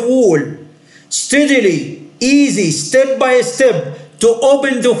over the wall, steadily, easy, step by step, to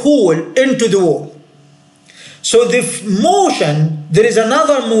open the hole into the wall. So the motion, there is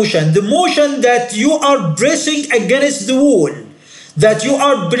another motion, the motion that you are pressing against the wall, that you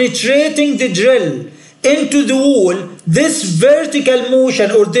are penetrating the drill into the wall. This vertical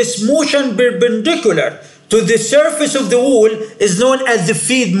motion, or this motion perpendicular to the surface of the wall, is known as the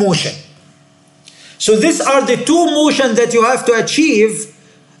feed motion. So these are the two motions that you have to achieve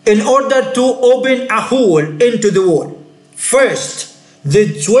in order to open a hole into the wall. First,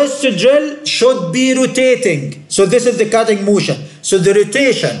 the twisted drill should be rotating. So this is the cutting motion. So the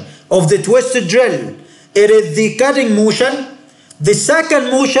rotation of the twisted drill, it is the cutting motion. The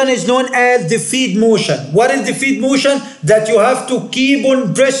second motion is known as the feed motion. What is the feed motion? That you have to keep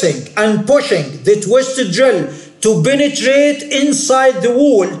on pressing and pushing the twisted drill to penetrate inside the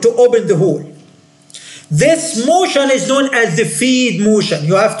wall to open the hole. This motion is known as the feed motion.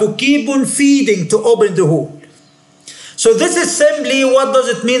 You have to keep on feeding to open the hole. So this is simply what does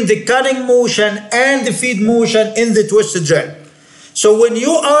it mean, the cutting motion and the feed motion in the twisted drill. So when you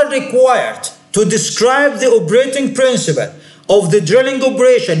are required to describe the operating principle of the drilling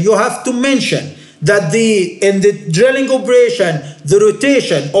operation, you have to mention that in the drilling operation, the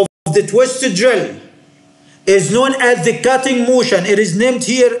rotation of the twisted drill is known as the cutting motion. It is named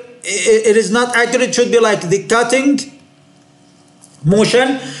here, it is not accurate, it should be like the cutting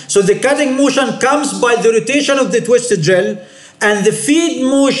motion. So the cutting motion comes by the rotation of the twisted drill, and the feed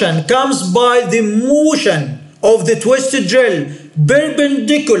motion comes by the motion of the twisted drill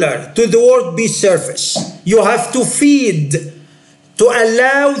perpendicular to the workpiece surface. You have to feed to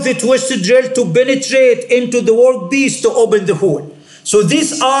allow the twisted drill to penetrate into the workpiece to open the hole. So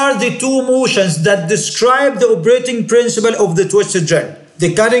these are the two motions that describe the operating principle of the twisted drill: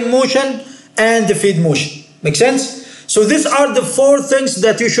 the cutting motion and the feed motion. Make sense? So these are the four things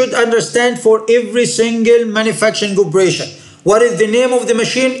that you should understand for every single manufacturing operation. What is the name of the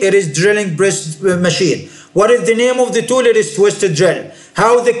machine? It is drilling press machine. What is the name of the tool? It is twisted drill.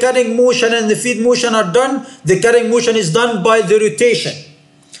 How the cutting motion and the feed motion are done? The cutting motion is done by the rotation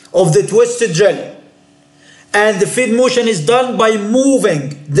of the twisted drill. And the feed motion is done by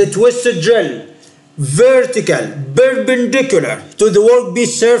moving the twisted drill vertical, perpendicular to the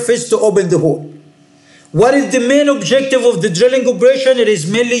workpiece surface to open the hole. What is the main objective of the drilling operation? It is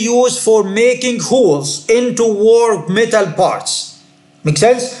mainly used for making holes into work metal parts. Make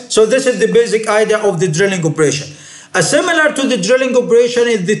sense? So this is the basic idea of the drilling operation. Similar to the drilling operation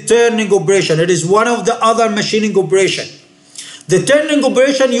is the turning operation. It is one of the other machining operation. The turning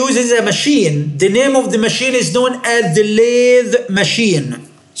operation uses a machine. The name of the machine is known as the lathe machine.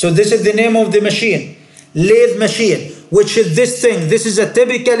 So this is the name of the machine, lathe machine, which is this thing. This is a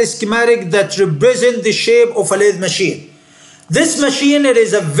typical schematic that represents the shape of a lathe machine. This machine, it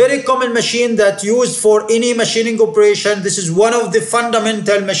is a very common machine that used for any machining operation. This is one of the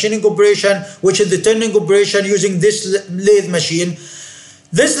fundamental machining operation, which is the turning operation using this lathe machine.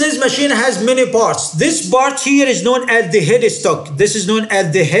 This lathe machine has many parts. This part here is known as the head stock. This is known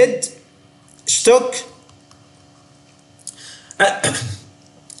as the head stock.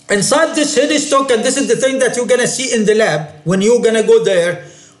 Inside this head stock, and this is the thing that you're gonna see in the lab when you're gonna go there.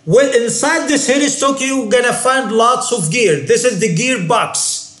 Well, inside this head stock, you're gonna find lots of gear. This is the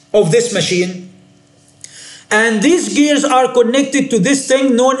gearbox of this machine. And these gears are connected to this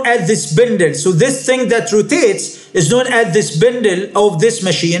thing known as the spindle. So this thing that rotates is known as the spindle of this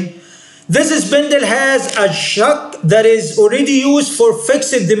machine. This spindle has a shock that is already used for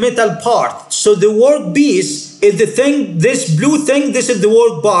fixing the metal part. So the workpiece is the thing, this blue thing, this is the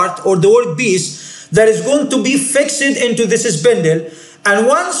work part or the workpiece that is going to be fixed into this spindle. And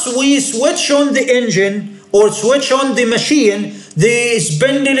once we switch on the engine or switch on the machine, the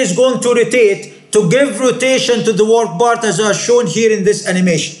spindle is going to rotate to give rotation to the work part as shown here in this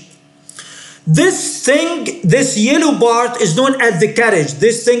animation. This thing, this yellow part is known as the carriage.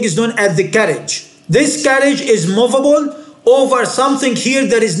 This thing is known as the carriage. This carriage is movable over something here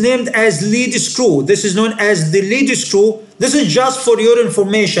that is named as lead screw. This is known as the lead screw. This is just for your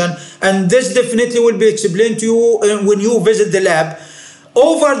information, and this definitely will be explained to you when you visit the lab.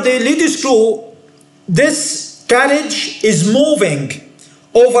 Over the lead screw, this carriage is moving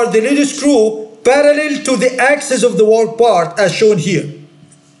over the lead screw parallel to the axis of the work part as shown here.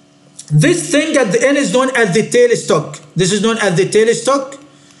 This thing at the end is known as the tail stock. This is known as the tail stock.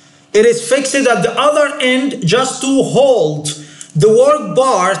 It is fixed at the other end just to hold the work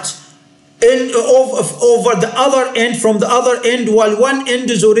part over the other end, from the other end, while one end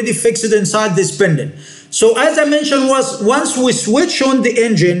is already fixed inside the spindle. So as I mentioned, once we switch on the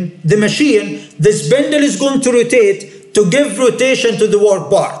engine, the machine, the spindle is going to rotate to give rotation to the work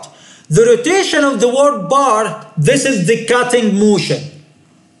part. The rotation of the work bar, this is the cutting motion.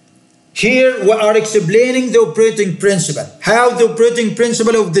 Here we are explaining the operating principle. How the operating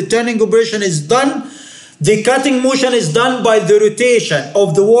principle of the turning operation is done. The cutting motion is done by the rotation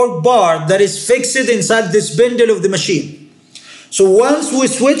of the work bar that is fixed inside the spindle of the machine. So once we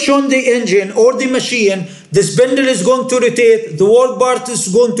switch on the engine or the machine, the spindle is going to rotate, the work bar is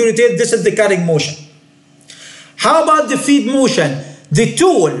going to rotate. This is the cutting motion. How about the feed motion? The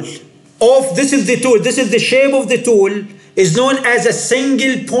tool of, this is the tool, this is the shape of the tool, is known as a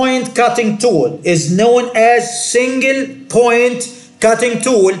single point cutting tool, is known as single point cutting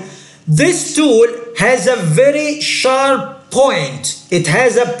tool. This tool has a very sharp point. It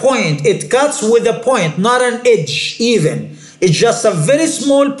has a point. It cuts with a point, not an edge even. It's just a very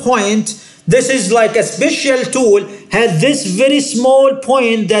small point. This is like a special tool, has this very small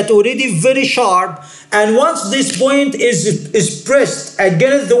point that already very sharp. And once this point is pressed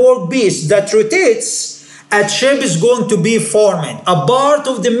against the workpiece that rotates, a chip is going to be forming. A part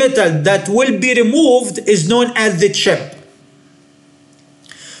of the metal that will be removed is known as the chip.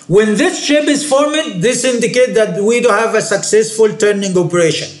 When this chip is formed, this indicates that we do have a successful turning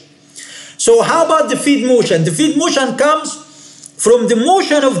operation. So how about the feed motion? The feed motion comes from the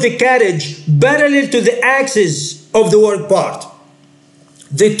motion of the carriage parallel to the axis of the work part.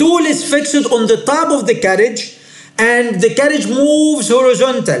 The tool is fixed on the top of the carriage, and the carriage moves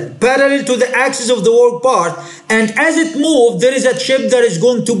horizontal, parallel to the axis of the work part, and as it moves, there is a chip that is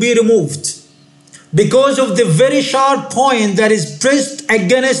going to be removed because of the very sharp point that is pressed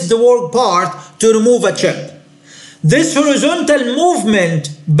against the work part to remove a chip. This horizontal movement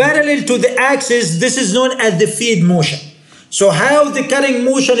parallel to the axis, this is known as the feed motion. So how the cutting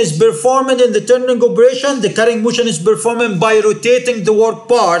motion is performed in the turning operation? The cutting motion is performed by rotating the work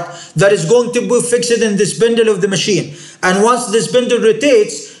part that is going to be fixed in the spindle of the machine. And once the spindle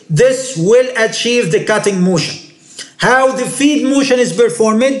rotates, this will achieve the cutting motion. How the feed motion is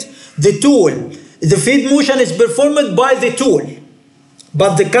performed? The tool. The feed motion is performed by the tool,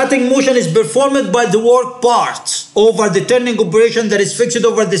 but the cutting motion is performed by the work part. over the turning operation that is fixed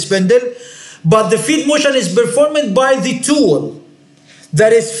over the spindle, but the feed motion is performed by the tool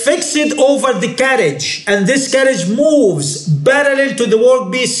that is fixed over the carriage, and this carriage moves parallel to the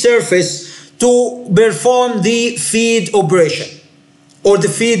workpiece surface to perform the feed operation or the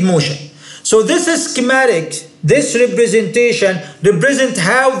feed motion. So this is schematic. This representation represents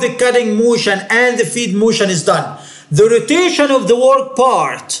how the cutting motion and the feed motion is done. The rotation of the work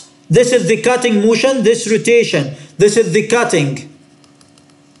part, this is the cutting motion, this rotation, this is the cutting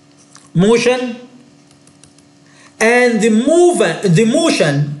motion, and the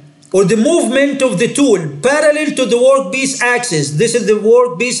motion or the movement of the tool parallel to the workpiece axis. This is the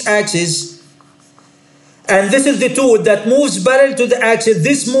workpiece axis, and this is the tool that moves parallel to the axis.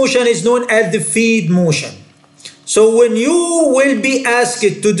 This motion is known as the feed motion. So when you will be asked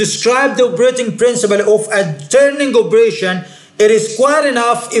to describe the operating principle of a turning operation, it is quite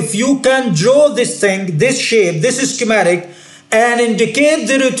enough if you can draw this thing, this shape, this schematic, and indicate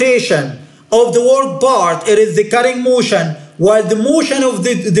the rotation of the work part. It is the cutting motion, while the motion of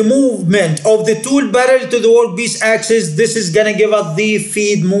the movement of the tool parallel to the workpiece axis, this is going to give us the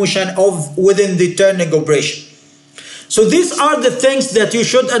feed motion of within the turning operation. So these are the things that you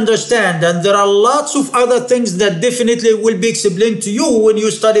should understand, and there are lots of other things that definitely will be explained to you when you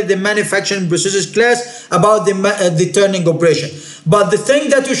study the manufacturing processes class about the turning operation. But the thing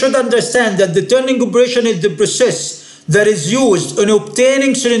that you should understand that the turning operation is the process that is used in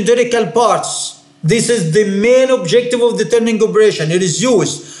obtaining cylindrical parts. This is the main objective of the turning operation. It is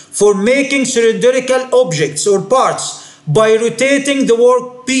used for making cylindrical objects or parts by rotating the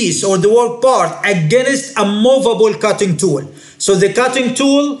workpiece or the work part against a movable cutting tool. So the cutting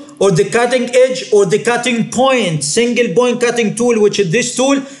tool or the cutting edge or the cutting point, single point cutting tool, which is this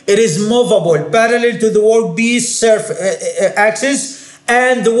tool, it is movable parallel to the workpiece axis,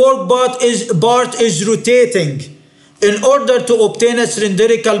 and the work part is rotating in order to obtain a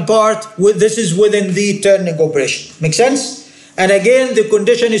cylindrical part. This is within the turning operation. Make sense? And again, the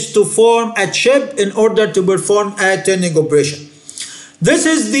condition is to form a chip in order to perform a turning operation. This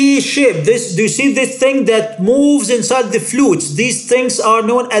is the shape. Do you see this thing that moves inside the flutes? These things are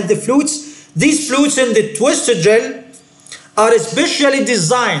known as the flutes. These flutes in the twisted drill are specially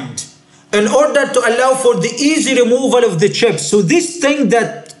designed in order to allow for the easy removal of the chips. So this thing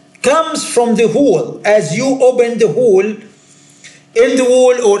that comes from the hole, as you open the hole in the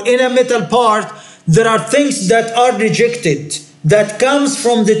wall or in a metal part, there are things that are rejected that comes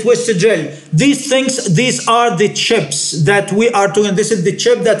from the twisted drill. These are the chips that we are talking. This is the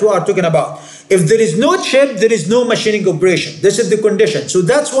chip that we are talking about. If there is no chip, there is no machining operation. This is the condition. So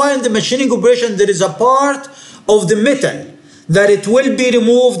that's why in the machining operation, there is a part of the metal that it will be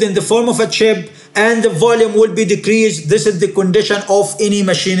removed in the form of a chip, and the volume will be decreased. This is the condition of any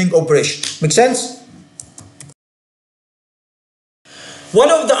machining operation. Make sense? One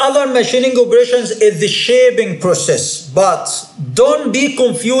of the other machining operations is the shaping process, but don't be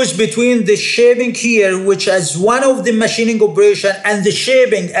confused between the shaping here, which is one of the machining operation, and the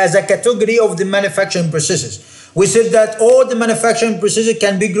shaping as a category of the manufacturing processes. We said that all the manufacturing processes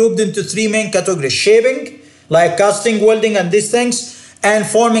can be grouped into three main categories: shaping, like casting, welding, and these things, and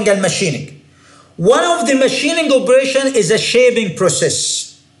forming and machining. One of the machining operation is a shaping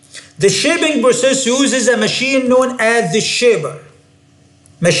process. The shaping process uses a machine known as the shaper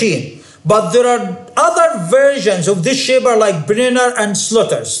machine, but there are other versions of this shaper like Brenner and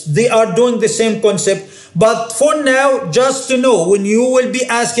Slutters. They are doing the same concept, but for now, just to know, when you will be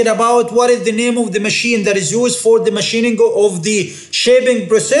asked about what is the name of the machine that is used for the machining of the shaping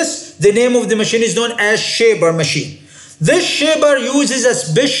process, the name of the machine is known as shaper machine. This shaper uses a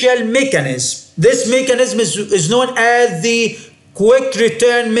special mechanism. This mechanism is known as the quick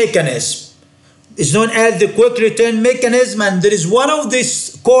return mechanism. It's known as the quick return mechanism, and there is one of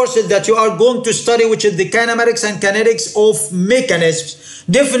these courses that you are going to study, which is the kinematics and kinetics of mechanisms.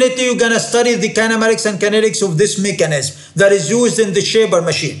 Definitely you're going to study the kinematics and kinetics of this mechanism that is used in the shaper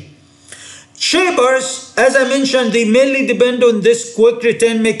machine. Shapers, as I mentioned, they mainly depend on this quick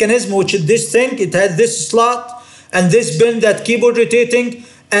return mechanism, which is this thing. It has this slot and this pin that keep on rotating,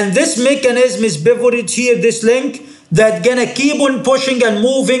 and this mechanism is pivoted here, this link, that gonna keep on pushing and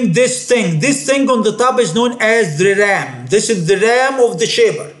moving this thing. This thing on the top is known as the ram. This is the ram of the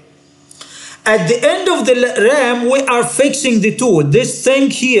shaper. At the end of the ram, we are fixing the tool. This thing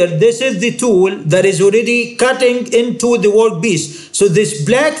here, this is the tool that is already cutting into the workpiece. So this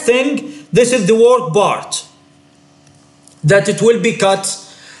black thing, this is the work part that it will be cut.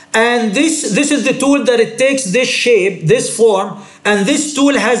 And this is the tool that it takes this shape, this form, and this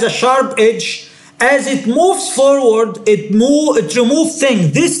tool has a sharp edge. As it moves forward, it removes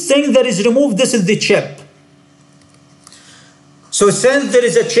things. This thing that is removed, this is the chip. So since there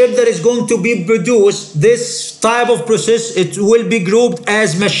is a chip that is going to be produced, this type of process, it will be grouped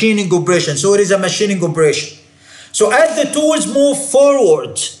as machining operation. So it is a machining operation. So as the tools move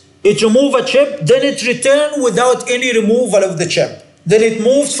forward, it remove a chip, then it return without any removal of the chip. Then it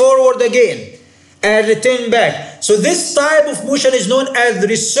moves forward again and return back. So this type of motion is known as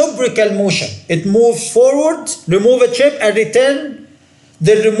reciprocal motion. It moves forward, remove a chip and return,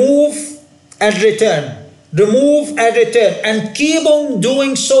 then remove and return. Remove and return, and keep on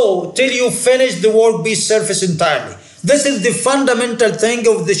doing so till you finish the workpiece surface entirely. This is the fundamental thing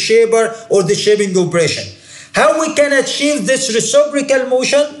of the shaper or the shaping operation. How we can achieve this reciprocal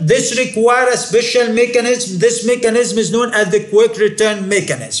motion? This requires a special mechanism. This mechanism is known as the quick return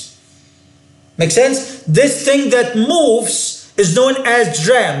mechanism. Make sense? This thing that moves is known as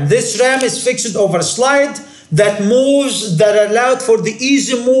ram. This ram is fixed over a slide that moves, that allowed for the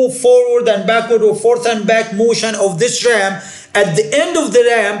easy move forward and backward or forth and back motion of this ram. At the end of the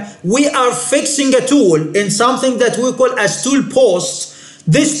ram, we are fixing a tool in something that we call a stool post.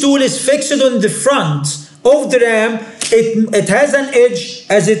 This tool is fixed on the front of the ram. It has an edge.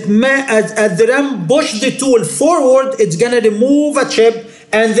 As the ram push the tool forward, it's gonna remove a chip,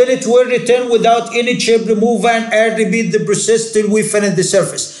 and then it will return without any chip removal and repeat the process till we finish the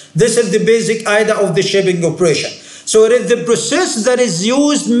surface. This is the basic idea of the shaping operation. So it is the process that is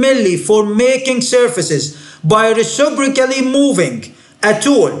used mainly for making surfaces by reciprocally moving a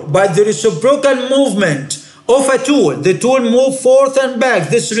tool, by the reciprocal movement of a tool. The tool moves forth and back.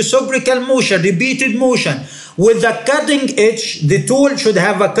 This reciprocal motion, repeated motion, with a cutting edge. The tool should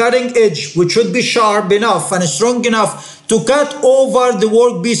have a cutting edge which should be sharp enough and strong enough to cut over the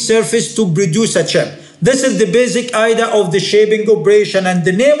workpiece surface to produce a chip. This is the basic idea of the shaping operation, and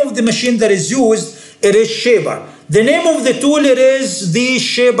the name of the machine that is used, it is shaper. The name of the tool, it is the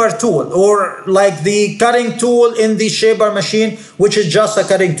shaper tool, or like the cutting tool in the shaper machine, which is just a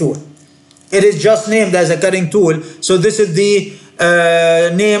cutting tool. It is just named as a cutting tool. So this is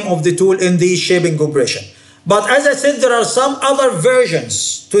the name of the tool in the shaping operation. But as I said, there are some other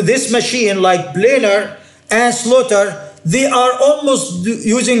versions to this machine like planer and slaughter. They are almost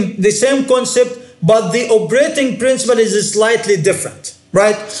using the same concept, but the operating principle is slightly different,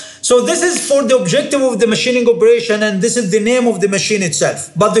 right? So this is for the objective of the machining operation, and this is the name of the machine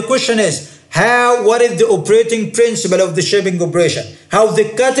itself. But the question is, what is the operating principle of the shaping operation? How the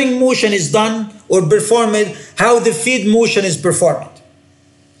cutting motion is done or performed, how the feed motion is performed.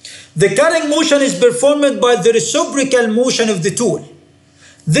 The cutting motion is performed by the reciprocal motion of the tool.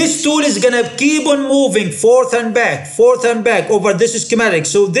 This tool is going to keep on moving forth and back over this schematic.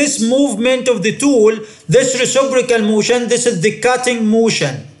 So this movement of the tool, this reciprocal motion, this is the cutting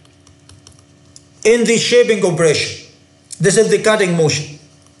motion in the shaping operation. This is the cutting motion.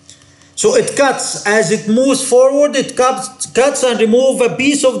 So it cuts. As it moves forward, it cuts and removes a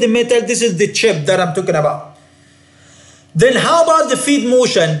piece of the metal. This is the chip that I'm talking about. Then how about the feed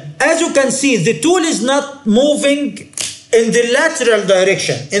motion? As you can see, the tool is not moving in the lateral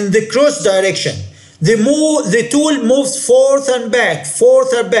direction, in the cross direction. The tool moves forth and back.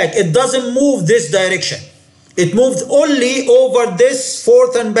 It doesn't move this direction. It moves only over this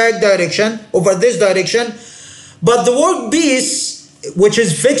forth and back direction, over this direction. But the workpiece, which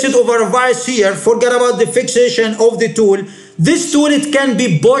is fixed over a vise here, forget about the fixation of the tool. This tool, it can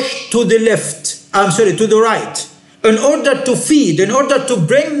be pushed to the to the right. In order to feed, in order to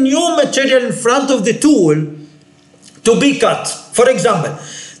bring new material in front of the tool to be cut. For example,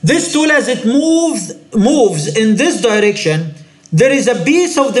 this tool, as it moves in this direction, there is a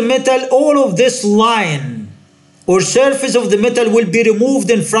piece of the metal, all of this line or surface of the metal will be removed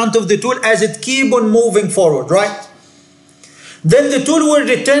in front of the tool as it keep on moving forward, right? Then the tool will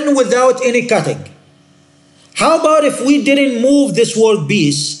return without any cutting. How about if we didn't move this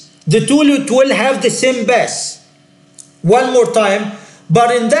workpiece? The tool, it will have the same path. One more time,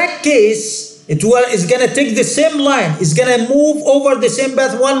 but in that case, it's going to take the same line. It's going to move over the same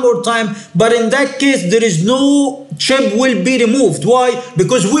path one more time. But in that case, there is no chip will be removed. Why?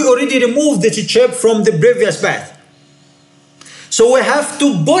 Because we already removed the chip from the previous path. So we have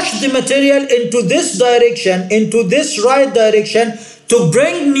to push the material into this direction, into this right direction, to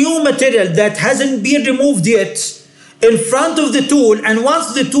bring new material that hasn't been removed yet in front of the tool. And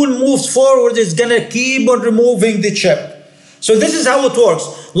once the tool moves forward, it's going to keep on removing the chip. So this is how it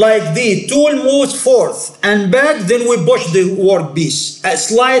works. Like the tool moves forth and back, then we push the workpiece,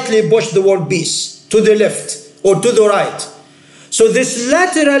 slightly push the workpiece to the left or to the right. So this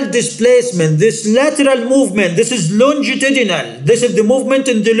lateral displacement, this lateral movement, this is longitudinal. This is the movement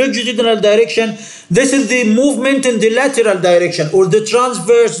in the longitudinal direction. This is the movement in the lateral direction, or the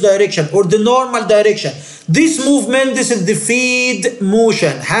transverse direction, or the normal direction. This movement, this is the feed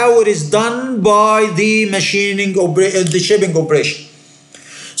motion, how it is done by the the shaping operation.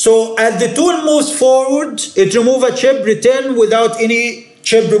 So as the tool moves forward, it removes a chip, return without any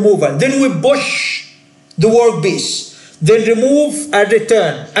chip removal. Then we push the workpiece. Then remove and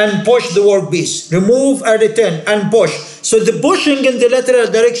return and push the workpiece. Remove and return and push. So the pushing in the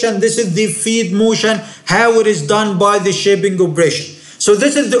lateral direction, this is the feed motion, how it is done by the shaping operation. So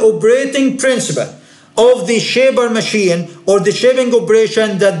this is the operating principle of the shaper machine or the shaping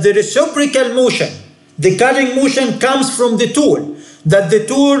operation, that the reciprocal motion, the cutting motion, comes from the tool, that the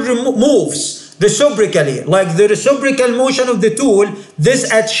tool moves reciprocally. Like the reciprocal motion of the tool,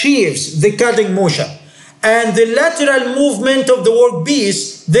 this achieves the cutting motion. And the lateral movement of the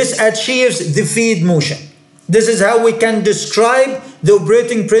workpiece, this achieves the feed motion. This is how we can describe the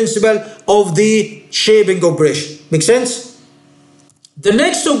operating principle of the shaping operation. Make sense? The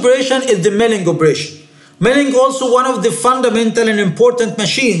next operation is the milling operation. Milling also one of the fundamental and important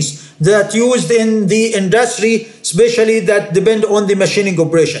machines that used in the industry, especially that depend on the machining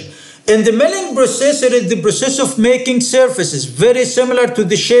operation. In the milling process, it is the process of making surfaces, very similar to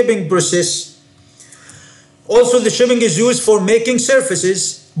the shaping process. Also, the shaping is used for making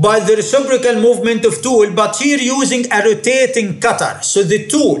surfaces by the reciprocal movement of tool, but here using a rotating cutter. So the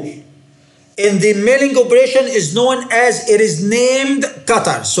tool in the milling operation is known as, it is named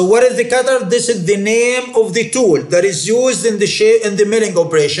cutter. So what is the cutter? This is the name of the tool that is used in the milling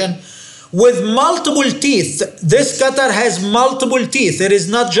operation with multiple teeth. This cutter has multiple teeth. It is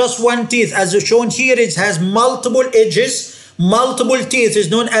not just one teeth. As shown here, it has multiple edges. Multiple teeth is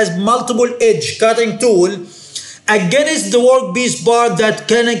known as multiple edge cutting tool. Against the workpiece bar that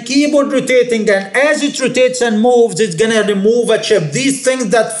can keep on rotating, and as it rotates and moves, it's gonna remove a chip. These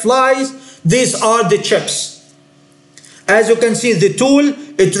things that flies, these are the chips. As you can see, the tool,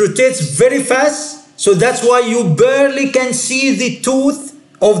 it rotates very fast, so that's why you barely can see the tooth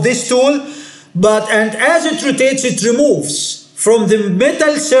of this tool. And as it rotates, it removes from the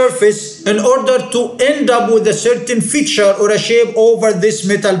metal surface in order to end up with a certain feature or a shape over this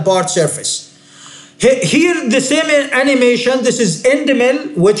metal part surface. Here the same animation, this is end mill,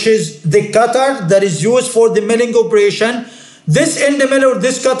 which is the cutter that is used for the milling operation. This end mill or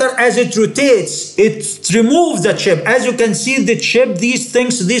this cutter, as it rotates, it removes the chip. As you can see, the chip, these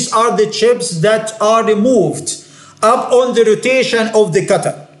things, these are the chips that are removed up on the rotation of the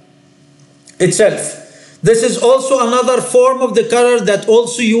cutter itself. This is also another form of the cutter that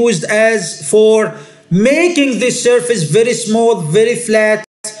also used as for making this surface very smooth, very flat.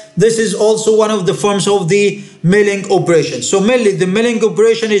 This is also one of the forms of the milling operation. So mainly the milling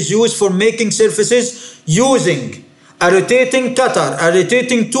operation is used for making surfaces using a rotating cutter, a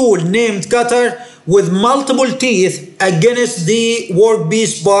rotating tool named cutter with multiple teeth against the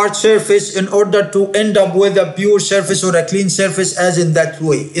workpiece part surface in order to end up with a pure surface or a clean surface, as in that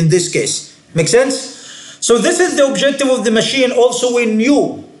way, in this case. Make sense? So this is the objective of the machine. Also, we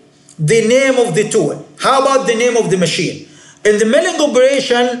knew the name of the tool. How about the name of the machine? In the milling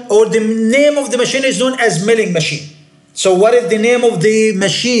operation, or the name of the machine is known as milling machine. So what is the name of the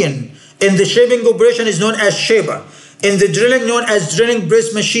machine? In the shaping operation is known as shaper. In the drilling, known as drilling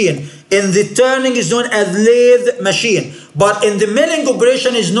press machine. In the turning is known as lathe machine. But in the milling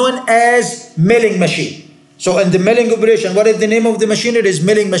operation is known as milling machine. So in the milling operation, what is the name of the machine? It is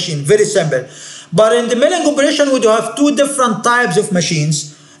milling machine. Very simple. But in the milling operation, we do have two different types of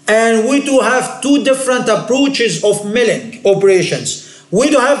machines. And we do have two different approaches of milling operations. We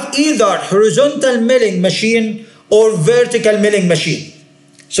do have either horizontal milling machine or vertical milling machine.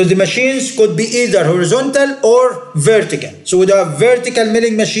 So the machines could be either horizontal or vertical. So we do have vertical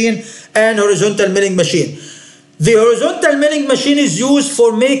milling machine and horizontal milling machine. The horizontal milling machine is used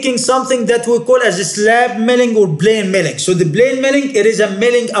for making something that we call as a slab milling or plane milling. So the plane milling, it is a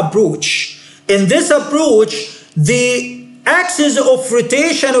milling approach. In this approach, the axis of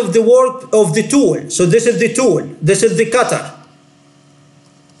rotation of the work of the tool. So this is the tool, this is the cutter.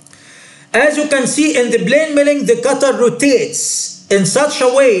 As you can see in the plane milling, the cutter rotates in such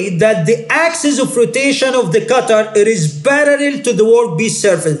a way that the axis of rotation of the cutter, it is parallel to the workpiece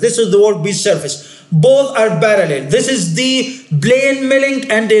surface. This is the workpiece surface. Both are parallel. This is the plane milling,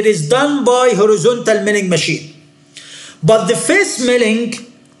 and it is done by horizontal milling machine. But the face milling,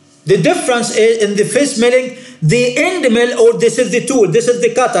 the difference is in the face milling, the end mill, or this is the tool, this is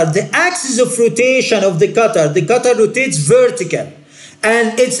the cutter, the axis of rotation of the cutter rotates vertical.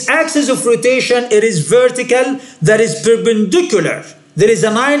 and its axis of rotation, it is vertical, that is perpendicular. There is a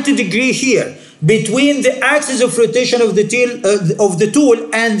 90-degree here between the axis of rotation of the tool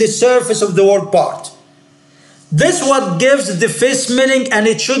and the surface of the work part. This what gives the face milling, and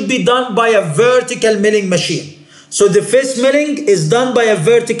it should be done by a vertical milling machine. So the face milling is done by a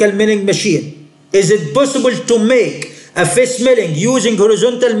vertical milling machine. Is it possible to make a face milling using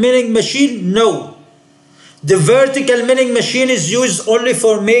horizontal milling machine? No. The vertical milling machine is used only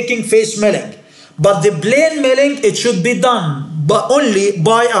for making face milling. But the plane milling, it should be done only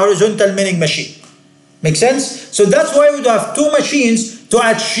by a horizontal milling machine. Make sense? So that's why we have two machines to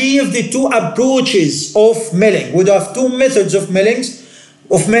achieve the two approaches of milling. We have two methods of milling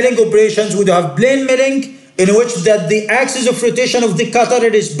operations. We have plane milling, in which that the axis of rotation of the cutter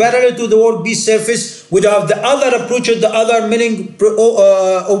is parallel to the workpiece surface. We have the other approach, the other milling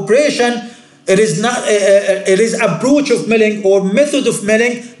operation. It is approach of milling or method of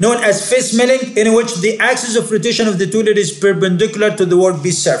milling known as face milling, in which the axis of rotation of the tool is perpendicular to the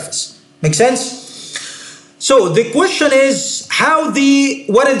workpiece surface. Make sense? So the question is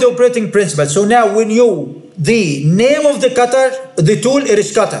what is the operating principle? So now we know the name of the cutter, the tool, it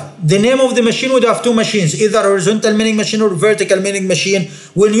is cutter. The name of the machine, would have two machines, either horizontal milling machine or vertical milling machine.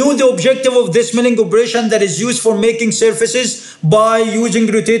 We knew the objective of this milling operation, that is used for making surfaces by using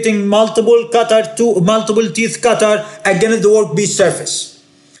rotating multiple teeth cutter against the workpiece surface.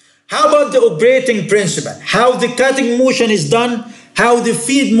 How about the operating principle? How the cutting motion is done, how the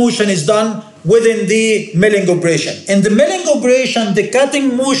feed motion is done within the milling operation. In the milling operation, the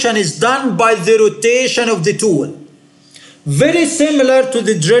cutting motion is done by the rotation of the tool. Very similar to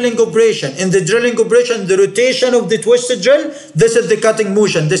the drilling operation. In the drilling operation, the rotation of the twisted drill, this is the cutting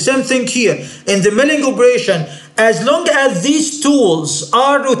motion. The same thing here. In the milling operation, as long as these tools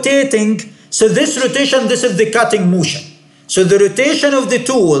are rotating, so this rotation, this is the cutting motion. So the rotation of the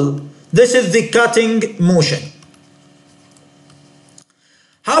tool, this is the cutting motion.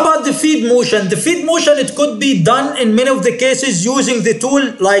 How about the feed motion? The feed motion, it could be done in many of the cases using the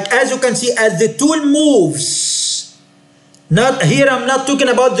tool, like as you can see, as the tool moves. Not here, I'm not talking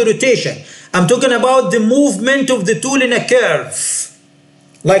about the rotation. I'm talking about the movement of the tool in a curve.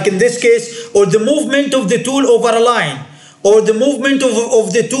 Like in this case, or the movement of the tool over a line, or the movement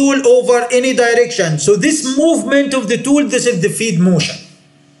of the tool over any direction. So this movement of the tool, this is the feed motion.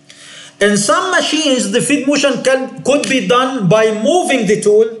 In some machines, the feed motion could be done by moving the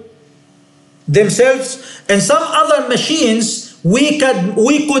tool themselves. In some other machines, we could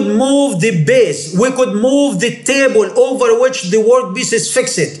move the base. We could move the table over which the workpiece is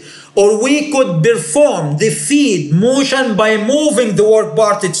fixed. Or we could perform the feed motion by moving the work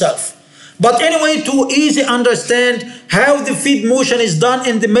part itself. But anyway, to easily understand how the feed motion is done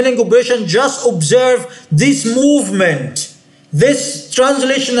in the milling operation, just observe this movement. This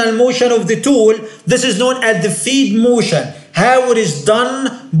translational motion of the tool, this is known as the feed motion. How it is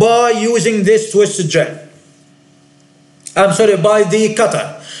done by using this twisted drill. By the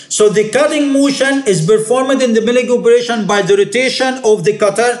cutter. So the cutting motion is performed in the milling operation by the rotation of the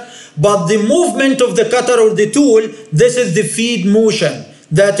cutter, but the movement of the cutter or the tool, this is the feed motion.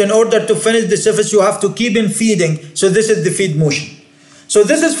 That in order to finish the surface, you have to keep on feeding. So this is the feed motion. So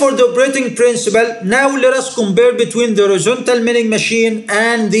this is for the operating principle. Now let us compare between the horizontal milling machine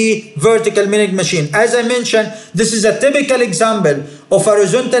and the vertical milling machine. As I mentioned, this is a typical example of a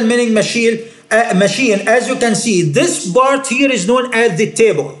horizontal milling machine. As you can see, this part here is known as the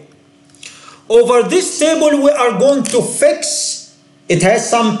table. Over this table, we are going to fix. It has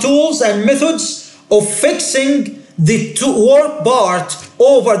some tools and methods of fixing the work part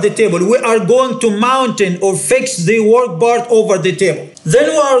over the table. We are going to mount or fix the work part over the table. Then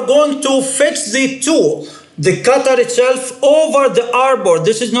we are going to fix the tool, the cutter itself, over the arbor.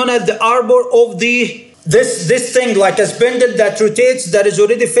 This is known as the arbor of this thing, like a spindle that rotates, that is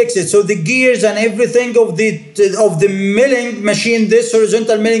already fixed. So the gears and everything of the milling machine, this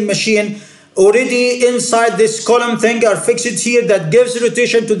horizontal milling machine, already inside this column thing are fixed here, that gives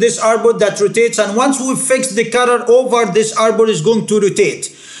rotation to this arbor that rotates. And once we fix the cutter over, this arbor is going to rotate.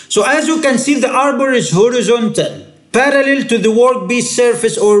 So as you can see, the arbor is horizontal, parallel to the workpiece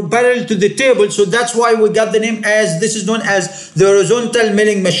surface or parallel to the table. So that's why we got the name as, this is known as the horizontal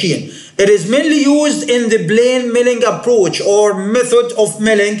milling machine. It is mainly used in the plane milling approach or method of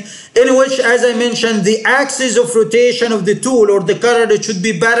milling, in which, as I mentioned, the axis of rotation of the tool or the cutter should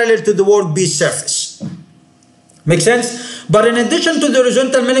be parallel to the workpiece surface. Make sense? But in addition to the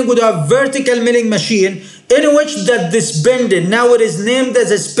horizontal milling, we have vertical milling machine, in which that the spindle, now it is named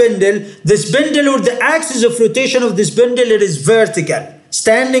as a spindle, the spindle or the axis of rotation of the spindle, it is vertical,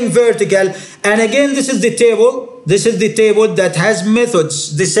 standing vertical. And again, this is the table. This is the table that has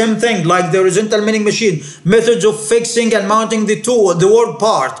methods, the same thing like the horizontal milling machine. Methods of fixing and mounting the tool, the work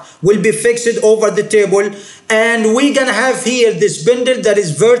part will be fixed over the table. And we're gonna have here this spindle that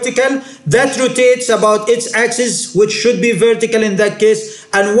is vertical, that rotates about its axis, which should be vertical in that case.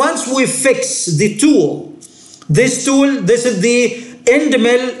 And once we fix the tool, this tool, this is the end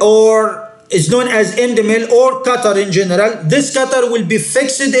mill, or is known as end mill or cutter in general. This cutter will be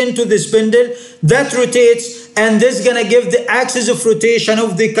fixed into the spindle that rotates, and this is gonna give the axis of rotation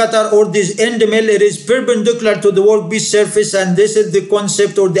of the cutter or this end mill. It is perpendicular to the workpiece surface, and this is the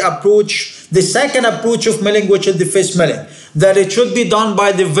concept or the approach, the second approach of milling, which is the face milling, that it should be done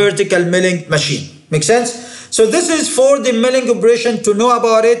by the vertical milling machine. Make sense? So this is for the milling operation, to know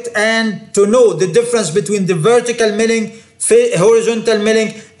about it and to know the difference between the vertical milling, horizontal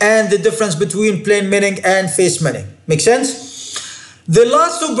milling, and the difference between plane milling and face milling. Make sense? The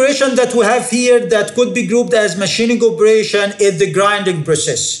last operation that we have here that could be grouped as machining operation is the grinding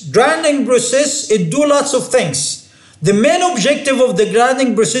process. Grinding process, it do lots of things. The main objective of the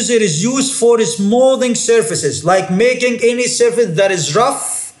grinding process is used for smoothing surfaces, like making any surface that is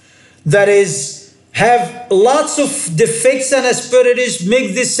rough, that is have lots of defects and asperities,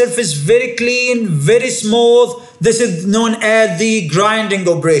 make this surface very clean, very smooth. This is known as the grinding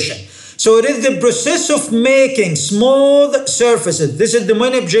operation. So it is the process of making smooth surfaces. This is the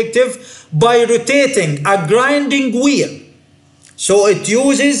main objective by rotating a grinding wheel. So it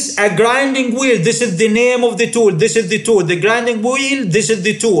uses a grinding wheel. This is the name of the tool. This is the tool. The grinding wheel, this is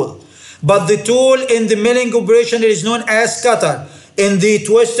the tool. But the tool in the milling operation is known as cutter. In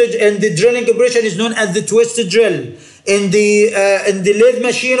the drilling operation is known as the twisted drill. In the lathe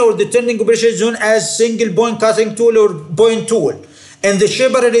machine or the turning operation is known as single point cutting tool or point tool. In the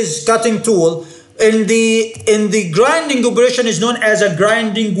shaper it is cutting tool. In the grinding operation is known as a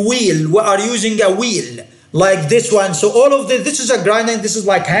grinding wheel. We are using a wheel like this one. So all of this is a grinding. This is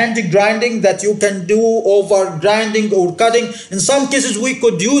like hand grinding that you can do over grinding or cutting. In some cases we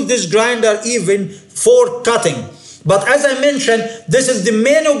could use this grinder even for cutting. But as I mentioned, this is the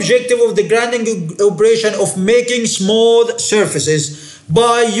main objective of the grinding operation of making smooth surfaces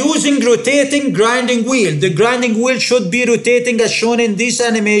by using rotating grinding wheel. The grinding wheel should be rotating as shown in this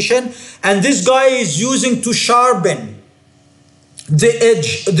animation, and this guy is using to sharpen the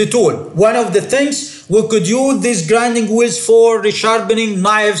edge of the tool. One of the things we could use these grinding wheels for resharpening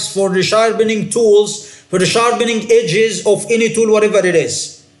knives, for resharpening tools, for resharpening edges of any tool, whatever it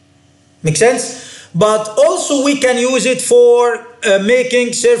is. Make sense? But also we can use it for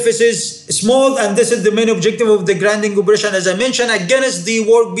making surfaces smooth, and this is the main objective of the grinding operation. As I mentioned, against the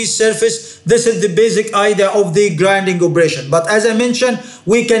workpiece surface, this is the basic idea of the grinding operation. But as I mentioned,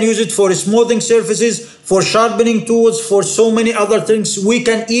 we can use it for smoothing surfaces, for sharpening tools, for so many other things. We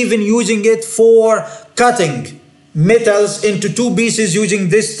can even using it for cutting metals into two pieces using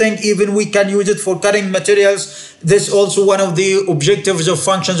this thing. Even we can use it for cutting materials. This is also one of the objectives or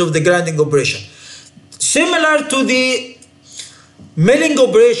functions of the grinding operation. Similar to the milling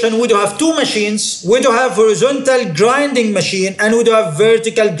operation, we do have two machines. We do have horizontal grinding machine and we do have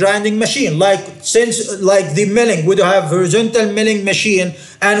vertical grinding machine. Like the milling, we do have horizontal milling machine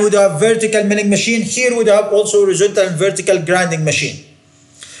and we do have vertical milling machine. Here we do have also horizontal and vertical grinding machine.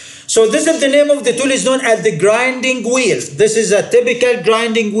 So this is the name of the tool, is known as the grinding wheel. This is a typical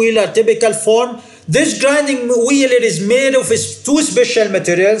grinding wheel, a typical form. This grinding wheel, it is made of two special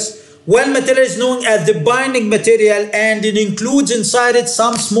materials. One material is known as the binding material, and it includes inside it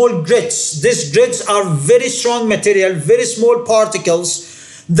some small grits. These grits are very strong material, very small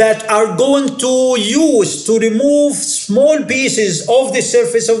particles that are going to use to remove small pieces of the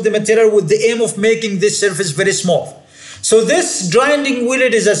surface of the material with the aim of making this surface very smooth. So this grinding wheel,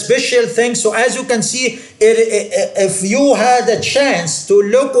 it is a special thing. So as you can see, if you had a chance to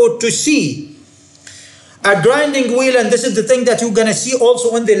look or to see a grinding wheel, and this is the thing that you're gonna see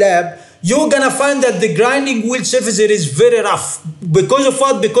also in the lab, you're gonna find that the grinding wheel surface, it is very rough. Because of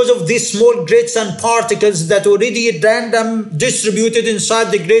what? Because of these small grits and particles that already random distributed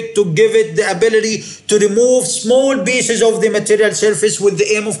inside the grit to give it the ability to remove small pieces of the material surface with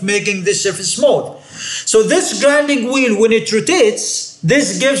the aim of making this surface smooth. So this grinding wheel, when it rotates,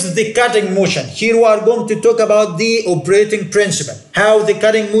 this gives the cutting motion. Here we are going to talk about the operating principle, how the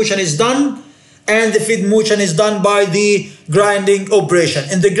cutting motion is done, and the feed motion is done by the grinding operation.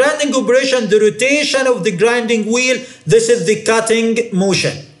 In the grinding operation, the rotation of the grinding wheel, this is the cutting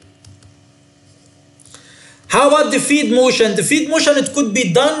motion. How about the feed motion? The feed motion, it could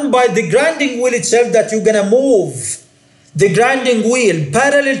be done by the grinding wheel itself, that you're gonna move the grinding wheel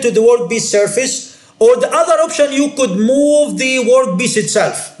parallel to the workpiece surface, Or the other option, you could move the workpiece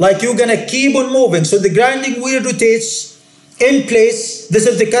itself, like you're gonna keep on moving. So the grinding wheel rotates in place. This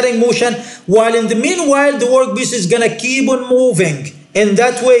is the cutting motion, while in the meanwhile, the workpiece is gonna keep on moving in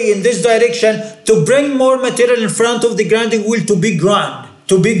that way, in this direction, to bring more material in front of the grinding wheel to be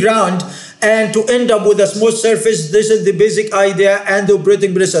ground, and to end up with a smooth surface. This is the basic idea and the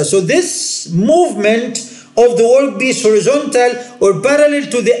operating procedure. So this movement of the workpiece horizontal or parallel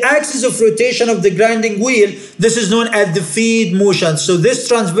to the axis of rotation of the grinding wheel, this is known as the feed motion. So this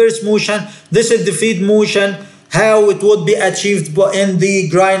transverse motion, this is the feed motion, how it would be achieved in the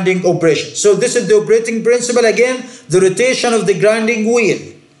grinding operation. So this is the operating principle. Again, the rotation of the grinding wheel.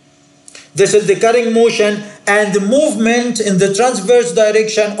 This is the cutting motion, and the movement in the transverse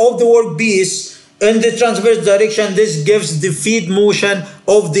direction of the workpiece. In the transverse direction, this gives the feed motion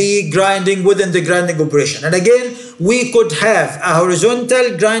of the grinding within the grinding operation. And again, we could have a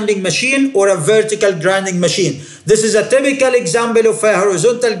horizontal grinding machine or a vertical grinding machine. This is a typical example of a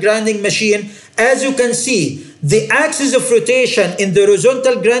horizontal grinding machine. As you can see, the axis of rotation in the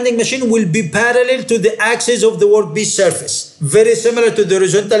horizontal grinding machine will be parallel to the axis of the workpiece surface, very similar to the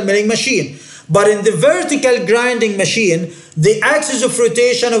horizontal milling machine. But in the vertical grinding machine, the axis of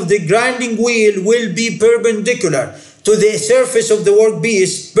rotation of the grinding wheel will be perpendicular to the surface of the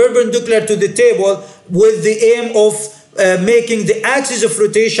workpiece, perpendicular to the table, with the aim of making the axis of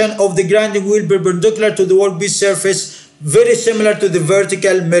rotation of the grinding wheel perpendicular to the workpiece surface, very similar to the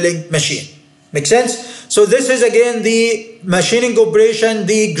vertical milling machine. Make sense? So this is again the machining operation,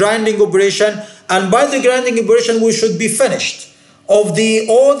 the grinding operation, and by the grinding operation we should be finished of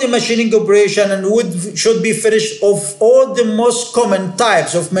all the machining operation, and should be finished of all the most common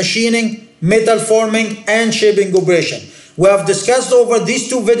types of machining, metal forming, and shaping operation. We have discussed over these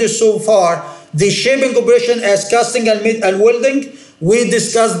two videos so far the shaping operation as casting and welding. We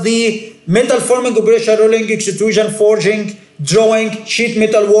discussed the metal forming operation, rolling, extrusion, forging, drawing, sheet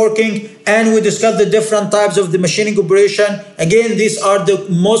metal working, and we discussed the different types of the machining operation. Again, these are the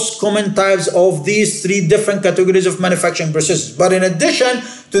most common types of these three different categories of manufacturing processes. But in addition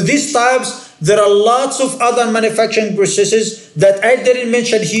to these types, there are lots of other manufacturing processes that I didn't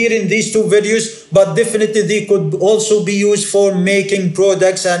mention here in these two videos, but definitely they could also be used for making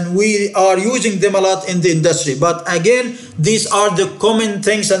products, and we are using them a lot in the industry. But again, these are the common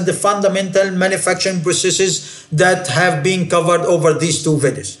things and the fundamental manufacturing processes that have been covered over these two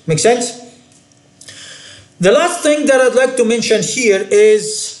videos. Make sense? The last thing that I'd like to mention here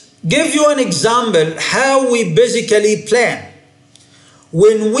is give you an example how we basically plan.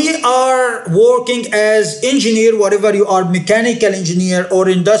 When we are working as engineer, whatever you are, mechanical engineer or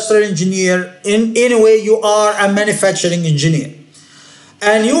industrial engineer, in any way you are a manufacturing engineer,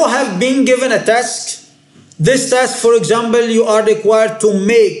 and you have been given a task. This task, for example, you are required to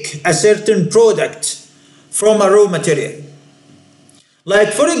make a certain product from a raw material.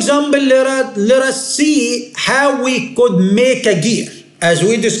 Like for example, let us see how we could make a gear. As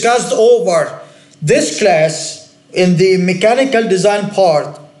we discussed over this class, in the mechanical design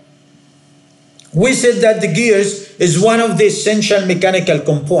part, we said that the gears is one of the essential mechanical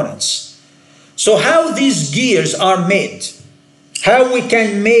components. So how these gears are made, how we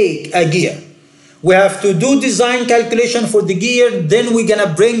can make a gear. We have to do design calculation for the gear, then we're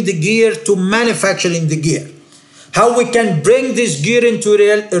gonna bring the gear to manufacturing the gear. How we can bring this gear into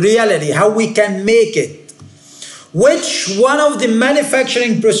reality, how we can make it. Which one of the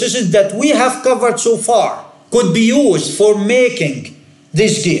manufacturing processes that we have covered so far could be used for making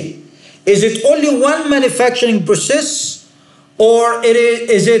this gear? Is it only one manufacturing process, or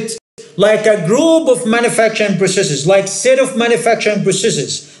is it like a group of manufacturing processes, like set of manufacturing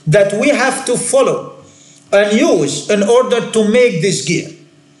processes that we have to follow and use in order to make this gear?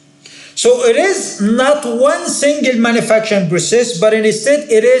 So it is not one single manufacturing process, but instead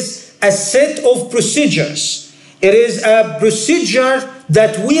it is a set of procedures. It is a procedure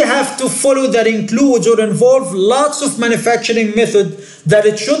that we have to follow that includes or involve lots of manufacturing methods, that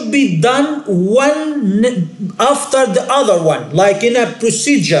it should be done one after the other one. Like in a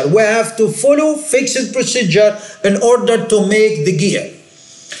procedure, we have to follow fixed procedure in order to make the gear.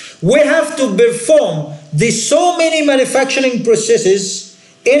 We have to perform so many manufacturing processes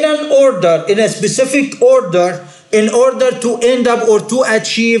in an order, in a specific order, in order to end up or to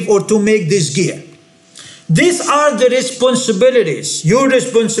achieve or to make this gear. These are the responsibilities. Your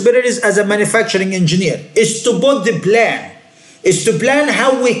responsibilities as a manufacturing engineer is to put the plan, is to plan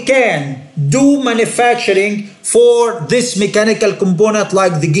how we can do manufacturing for this mechanical component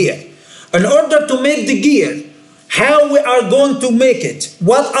like the gear. In order to make the gear, how we are going to make it,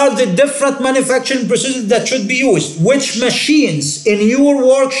 what are the different manufacturing processes that should be used, which machines in your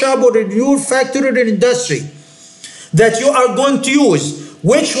workshop or in your factory or industry that you are going to use,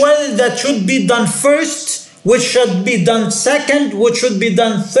 which one that should be done first, which should be done second, which should be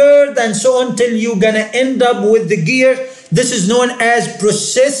done third, and so on until you're gonna end up with the gear. This is known as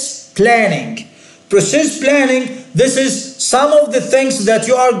process planning. Process planning, this is some of the things that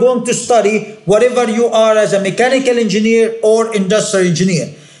you are going to study, whatever you are as a mechanical engineer or industrial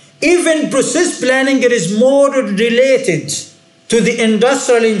engineer. Even process planning, it is more related to the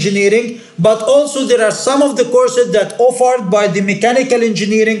industrial engineering, but also there are some of the courses that offered by the mechanical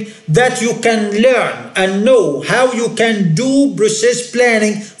engineering that you can learn and know how you can do process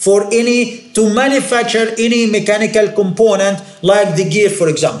planning for to manufacture any mechanical component like the gear, for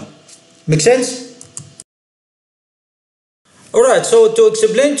example. Make sense? Alright, so to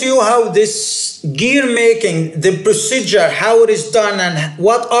explain to you how this gear making, the procedure, how it is done, and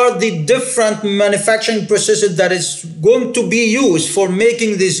what are the different manufacturing processes that is going to be used for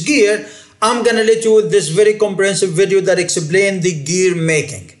making this gear, I'm gonna let you with this very comprehensive video that explains the gear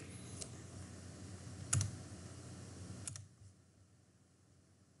making.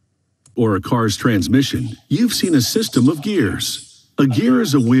 Or a car's transmission, you've seen a system of gears. A gear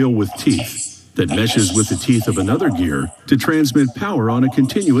is a wheel with teeth that meshes with the teeth of another gear to transmit power on a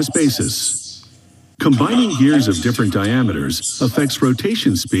continuous basis. Combining gears of different diameters affects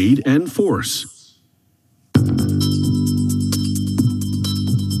rotation speed and force.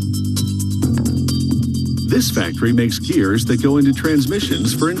 This factory makes gears that go into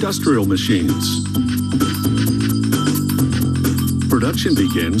transmissions for industrial machines. Production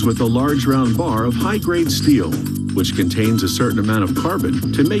begins with a large round bar of high-grade steel, which contains a certain amount of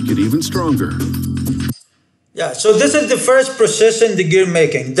carbon to make it even stronger. Yeah, so this is the first process in the gear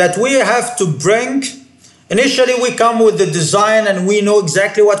making that we have to bring. Initially, we come with the design and we know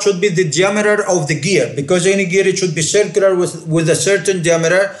exactly what should be the diameter of the gear, because any gear, it should be circular with a certain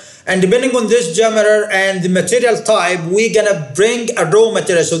diameter. And depending on this diameter and the material type, we're gonna bring a raw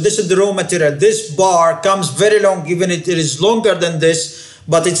material. So this is the raw material. This bar comes very long, even if it is longer than this,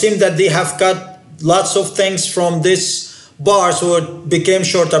 but it seems that they have cut lots of things from this bar, so it became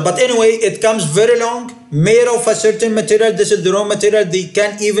shorter. But anyway, it comes very long, made of a certain material. This is the raw material. They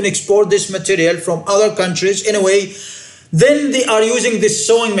can't even export this material from other countries. Anyway, then they are using this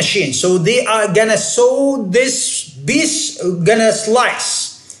sewing machine. So they are gonna sew this piece, gonna slice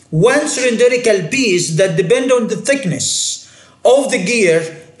one cylindrical piece that depend on the thickness of the gear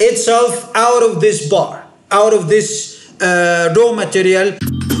itself out of this bar, out of this raw material.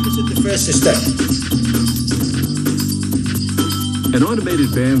 This is the first step. An automated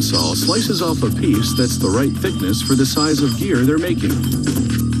bandsaw slices off a piece that's the right thickness for the size of gear they're making.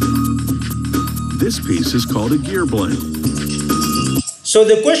 This piece is called a gear blend. So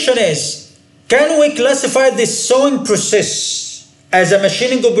the question is, can we classify this sewing process as a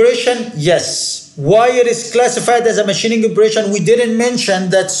machining operation? Yes. Why it is classified as a machining operation? We didn't mention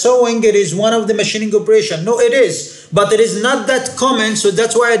that sewing, it is one of the machining operation. No, it is, but it is not that common, so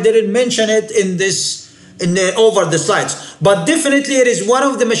that's why I didn't mention it over the slides. But definitely it is one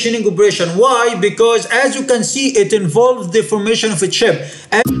of the machining operation. Why? Because as you can see, it involves the formation of a chip.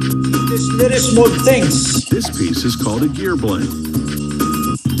 And these very small things. This piece is called a gear blend.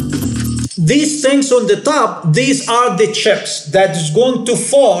 These things on the top, these are the chips that is going to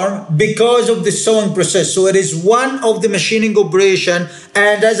form because of the sewing process. So it is one of the machining operation.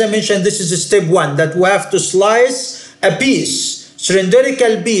 And as I mentioned, this is step one, that we have to slice a piece,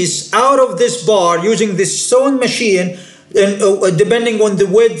 cylindrical piece, out of this bar using this sewing machine, and depending on the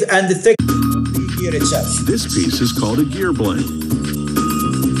width and the thickness of the gear itself. This piece is called a gear blend.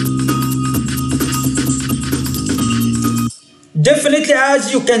 Definitely,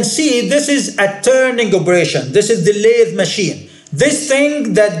 as you can see, this is a turning operation. This is the lathe machine. This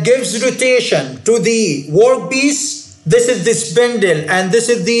thing that gives rotation to the workpiece, this is the spindle, and this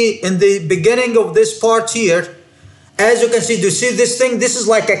is in the beginning of this part here. As you can see, do you see this thing? This is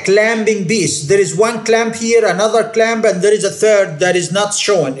like a clamping piece. There is one clamp here, another clamp, and there is a third that is not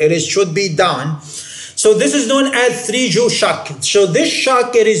shown. Should be down. So this is known as 3-jaw shock. So this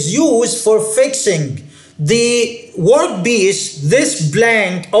shock, it is used for fixing the workpiece, this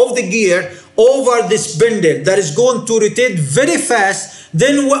blank of the gear, over the spindle that is going to rotate very fast.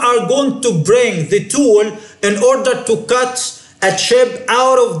 Then we are going to bring the tool in order to cut a chip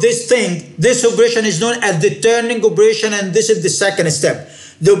out of this thing. This operation is known as the turning operation, and this is the second step.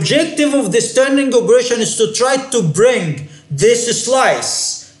 The objective of this turning operation is to try to bring this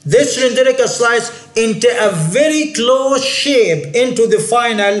slice this cylindrical slice into a very close shape into the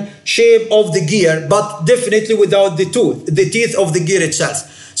final shape of the gear, but definitely without the teeth of the gear itself.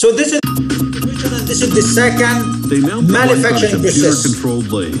 So this is the second They mount the blank on a manufacturing process.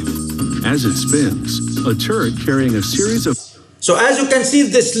 computer-controlled lathe. As it spins, a turret carrying a series of... So as you can see,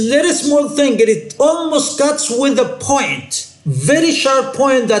 this little small thing, it almost cuts with a point. Very sharp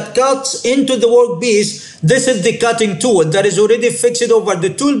point that cuts into the workpiece. This is the cutting tool that is already fixed over the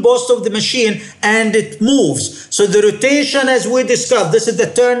tool post of the machine, and it moves. So the rotation, as we discussed, this is the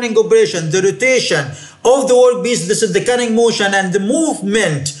turning operation. The rotation of the workpiece, this is the cutting motion, and the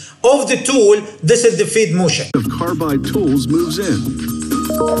movement of the tool, this is the feed motion. ...of carbide tools moves in.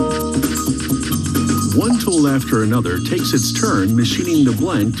 One tool after another takes its turn machining the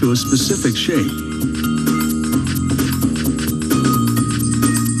blank to a specific shape.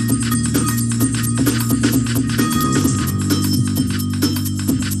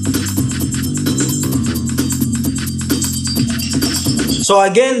 So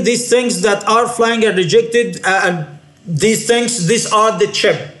again, these things that are flying are rejected. These are the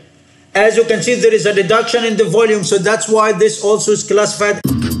chip. As you can see, there is a reduction in the volume, so that's why this also is classified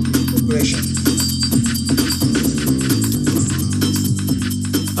operation.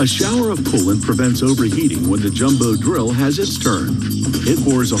 A shower of coolant prevents overheating when the jumbo drill has its turn. It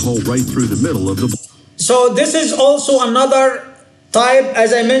bores a hole right through the middle of the... So this is also another type.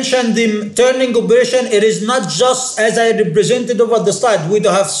 As I mentioned, the turning operation, it is not just as I represented over the slide. We do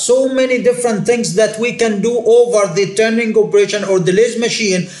have so many different things that we can do over the turning operation or the lathe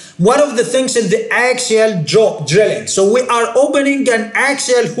machine. One of the things is the axial drilling. So we are opening an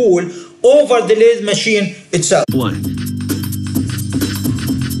axial hole over the lathe machine itself. Blank.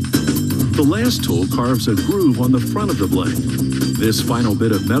 The last tool carves a groove on the front of the blank. This final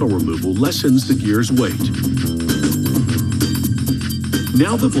bit of metal removal lessens the gear's weight.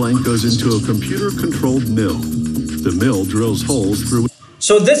 Now the blank goes into a computer-controlled mill. The mill drills holes through...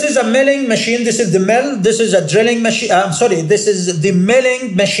 So this is a milling machine. This is the mill. This is a drilling machine. This is the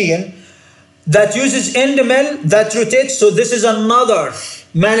milling machine that uses in the mill that rotates. So this is another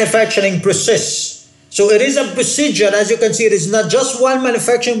manufacturing process. So it is a procedure. As you can see, it is not just one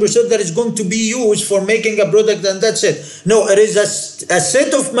manufacturing process that is going to be used for making a product and that's it. No, it is a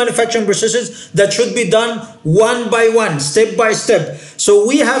set of manufacturing processes that should be done one by one, step by step. So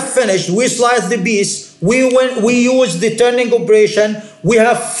we have finished, we sliced the piece, we used the turning operation, we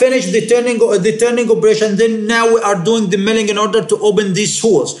have finished the turning operation, then now we are doing the milling in order to open these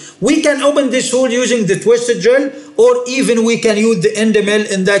holes. We can open this hole using the twisted drill, or even we can use the end mill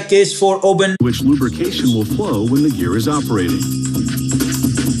in that case for open. Which lubrication will flow when the gear is operating.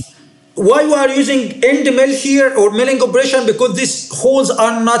 Why we are using end mill here or milling operation? Because these holes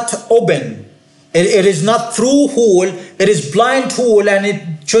are not open. It is not through hole, it is blind hole, and it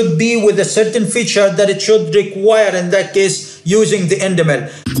should be with a certain feature that it should require, in that case, using the end mill.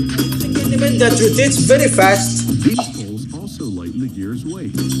 The end mill that rotates very fast. These holes also lighten the gear's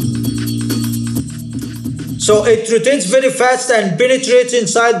weight. So it rotates very fast and penetrates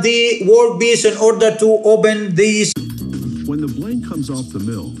inside the workpiece in order to open these. When the blank comes off the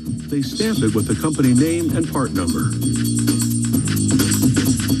mill, they stamp it with the company name and part number.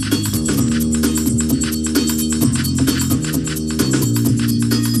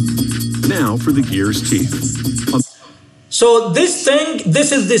 Now for the gear's teeth. So this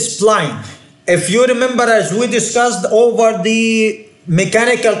is the spline. If you remember, as we discussed over the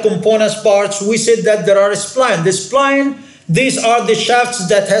mechanical components parts, we said that there are a spline. The spline, these are the shafts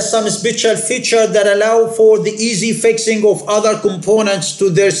that has some special feature that allow for the easy fixing of other components to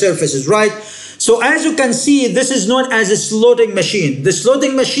their surfaces, right? So as you can see, this is known as a slotting machine. The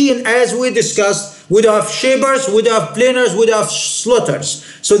slotting machine, as we discussed, we have shapers, we have planers, we have slotters.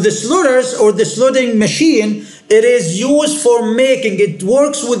 So the slotters or the slotting machine, it is used for making, it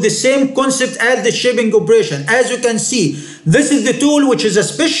works with the same concept as the shaping operation. As you can see, this is the tool, which is a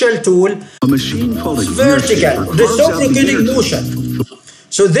special tool. A machine called a vertical, reciprocating motion.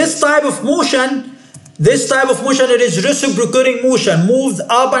 So this type of motion, it is reciprocating motion, moved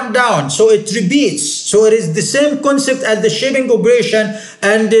up and down. So it repeats. So it is the same concept as the shaping operation,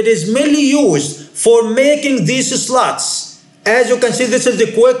 and it is mainly used for making these slots. As you can see, this is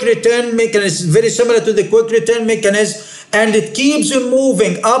the quick return mechanism, very similar to the quick return mechanism, and it keeps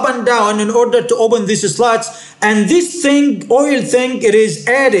moving up and down in order to open these slots. And this thing, oil thing, it is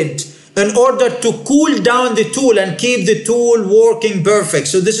added in order to cool down the tool and keep the tool working perfect.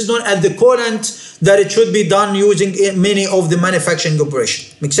 So this is known as the coolant that it should be done using in many of the manufacturing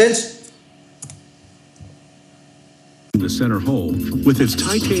operation. Make sense? The center hole with its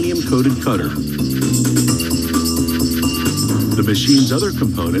titanium coated cutter. The machine's other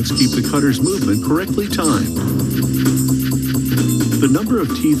components keep the cutter's movement correctly timed. The number of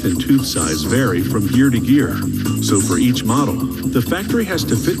teeth and tooth size vary from gear to gear, so for each model, the factory has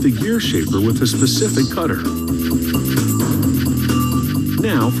to fit the gear shaper with a specific cutter.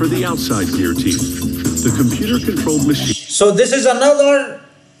 Now for the outside gear teeth, the computer-controlled machine. So this is another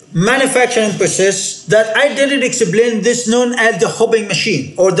manufacturing process that I didn't explain, this known as the hobbing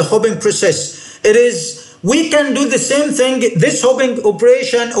machine or the hobbing process. It is, we can do the same thing. This hobbing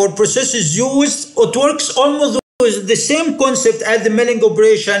operation or process is used, it works almost with the same concept as the milling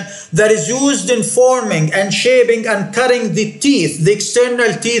operation that is used in forming and shaping and cutting the teeth, the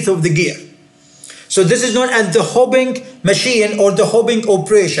external teeth of the gear. So this is known as the hobbing machine or the hobbing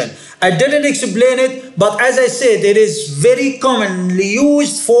operation. I didn't explain it, but as I said, it is very commonly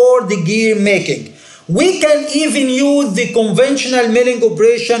used for the gear making. We can even use the conventional milling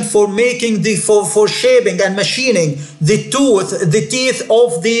operation for making for shaping and machining the teeth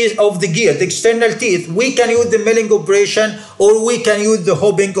of the gear, the external teeth. We can use the milling operation, or we can use the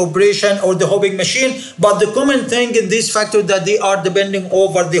hobbing operation or the hobbing machine. But the common thing in this factor that they are depending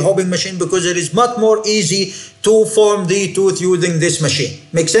over the hobbing machine because it is much more easy to form the tooth using this machine.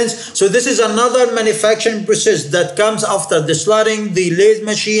 Make sense? So this is another manufacturing process that comes after the slotting, the lathe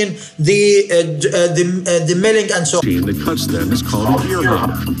machine, the milling, and so on. The machine that cuts them is called a gear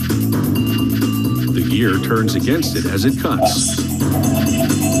hopper. The gear turns against it as it cuts.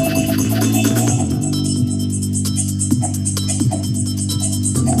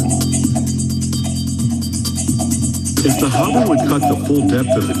 If the hopper would cut the full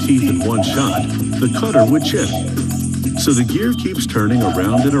depth of the teeth in one shot, the cutter would chip. So the gear keeps turning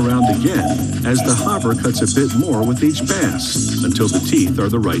around and around again as the hopper cuts a bit more with each pass until the teeth are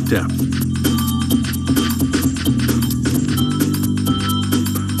the right depth.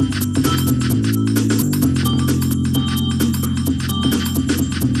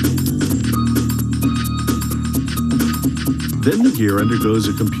 Then the gear undergoes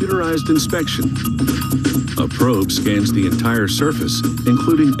a computerized inspection. A probe scans the entire surface,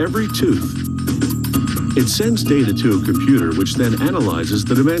 including every tooth. It sends data to a computer which then analyzes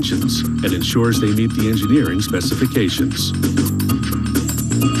the dimensions and ensures they meet the engineering specifications.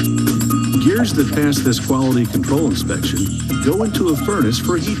 Gears that pass this quality control inspection go into a furnace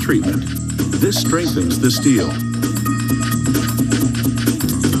for heat treatment. This strengthens the steel.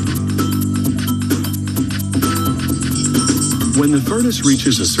 When the furnace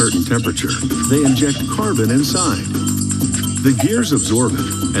reaches a certain temperature, they inject carbon inside. The gears absorb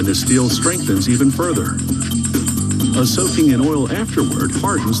it, and the steel strengthens even further. A soaking in oil afterward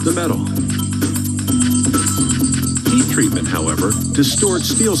hardens the metal. Heat treatment, however,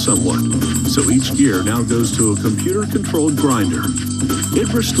 distorts steel somewhat, so each gear now goes to a computer-controlled grinder.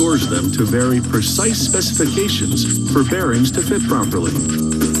 It restores them to very precise specifications for bearings to fit properly.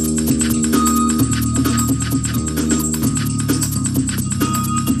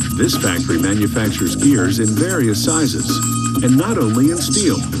 This factory manufactures gears in various sizes, and not only in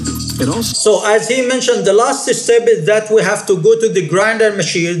steel. It also... So as he mentioned, the last step is that we have to go to the grinder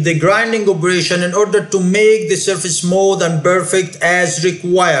machine, the grinding operation, in order to make the surface smooth and perfect as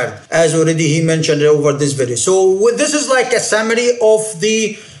required, as already he mentioned over this video. So this is like a summary of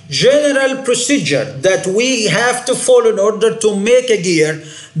the general procedure that we have to follow in order to make a gear.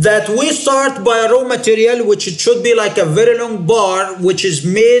 That we start by a raw material, which it should be like a very long bar, which is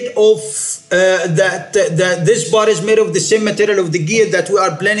made of this bar is made of the same material of the gear that we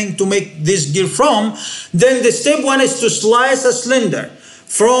are planning to make this gear from. Then the step one is to slice a cylinder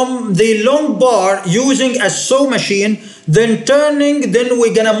from the long bar using a saw machine, then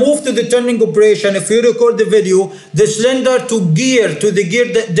we're gonna move to the turning operation. If you record the video, the cylinder to the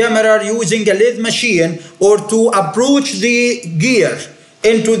gear diameter using a lathe machine, or to approach the gear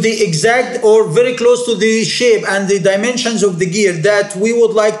into the exact or very close to the shape and the dimensions of the gear that we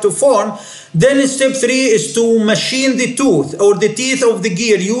would like to form. Then step 3 is to machine the tooth or the teeth of the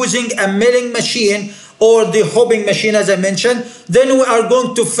gear using a milling machine or the hobbing machine, as I mentioned. Then we are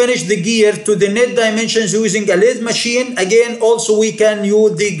going to finish the gear to the net dimensions using a lathe machine. Again, also we can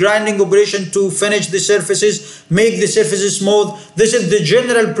use the grinding operation to finish the surfaces, make the surfaces smooth. This is the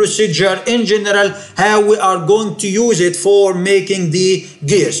general procedure in general, how we are going to use it for making the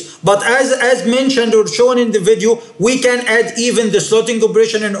gears. But as mentioned or shown in the video, we can add even the slotting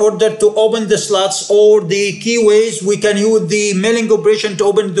operation in order to open the slots, or the keyways. We can use the milling operation to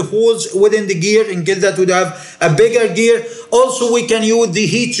open the holes within the gear and get that would have a bigger gear. Also, we can use the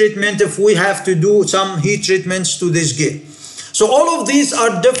heat treatment if we have to do some heat treatments to this gear. So all of these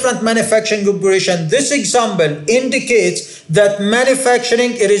are different manufacturing operations. This example indicates that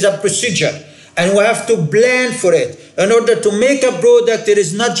manufacturing, it is a procedure. and we have to plan for it. In order to make a product, it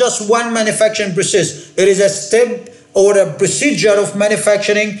is not just one manufacturing process. It is a step or a procedure of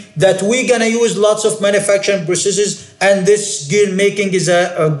manufacturing that we're going to use lots of manufacturing processes, and this gear making is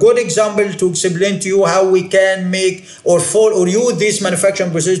a good example to explain to you how we can make or use these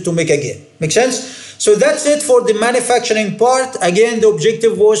manufacturing processes to make a gear. Make sense? So that's it for the manufacturing part. Again, the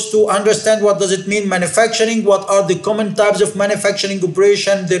objective was to understand what does it mean manufacturing, what are the common types of manufacturing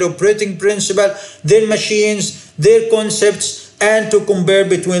operation, their operating principle, their machines, their concepts, and to compare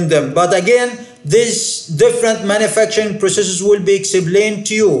between them. But again, these different manufacturing processes will be explained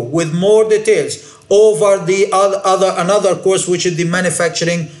to you with more details over the another course, which is the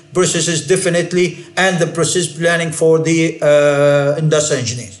manufacturing processes definitely, and the process planning for the industrial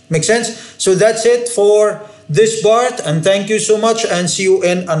engineers. Make sense? So that's it for this part, and thank you so much, and see you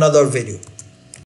in another video.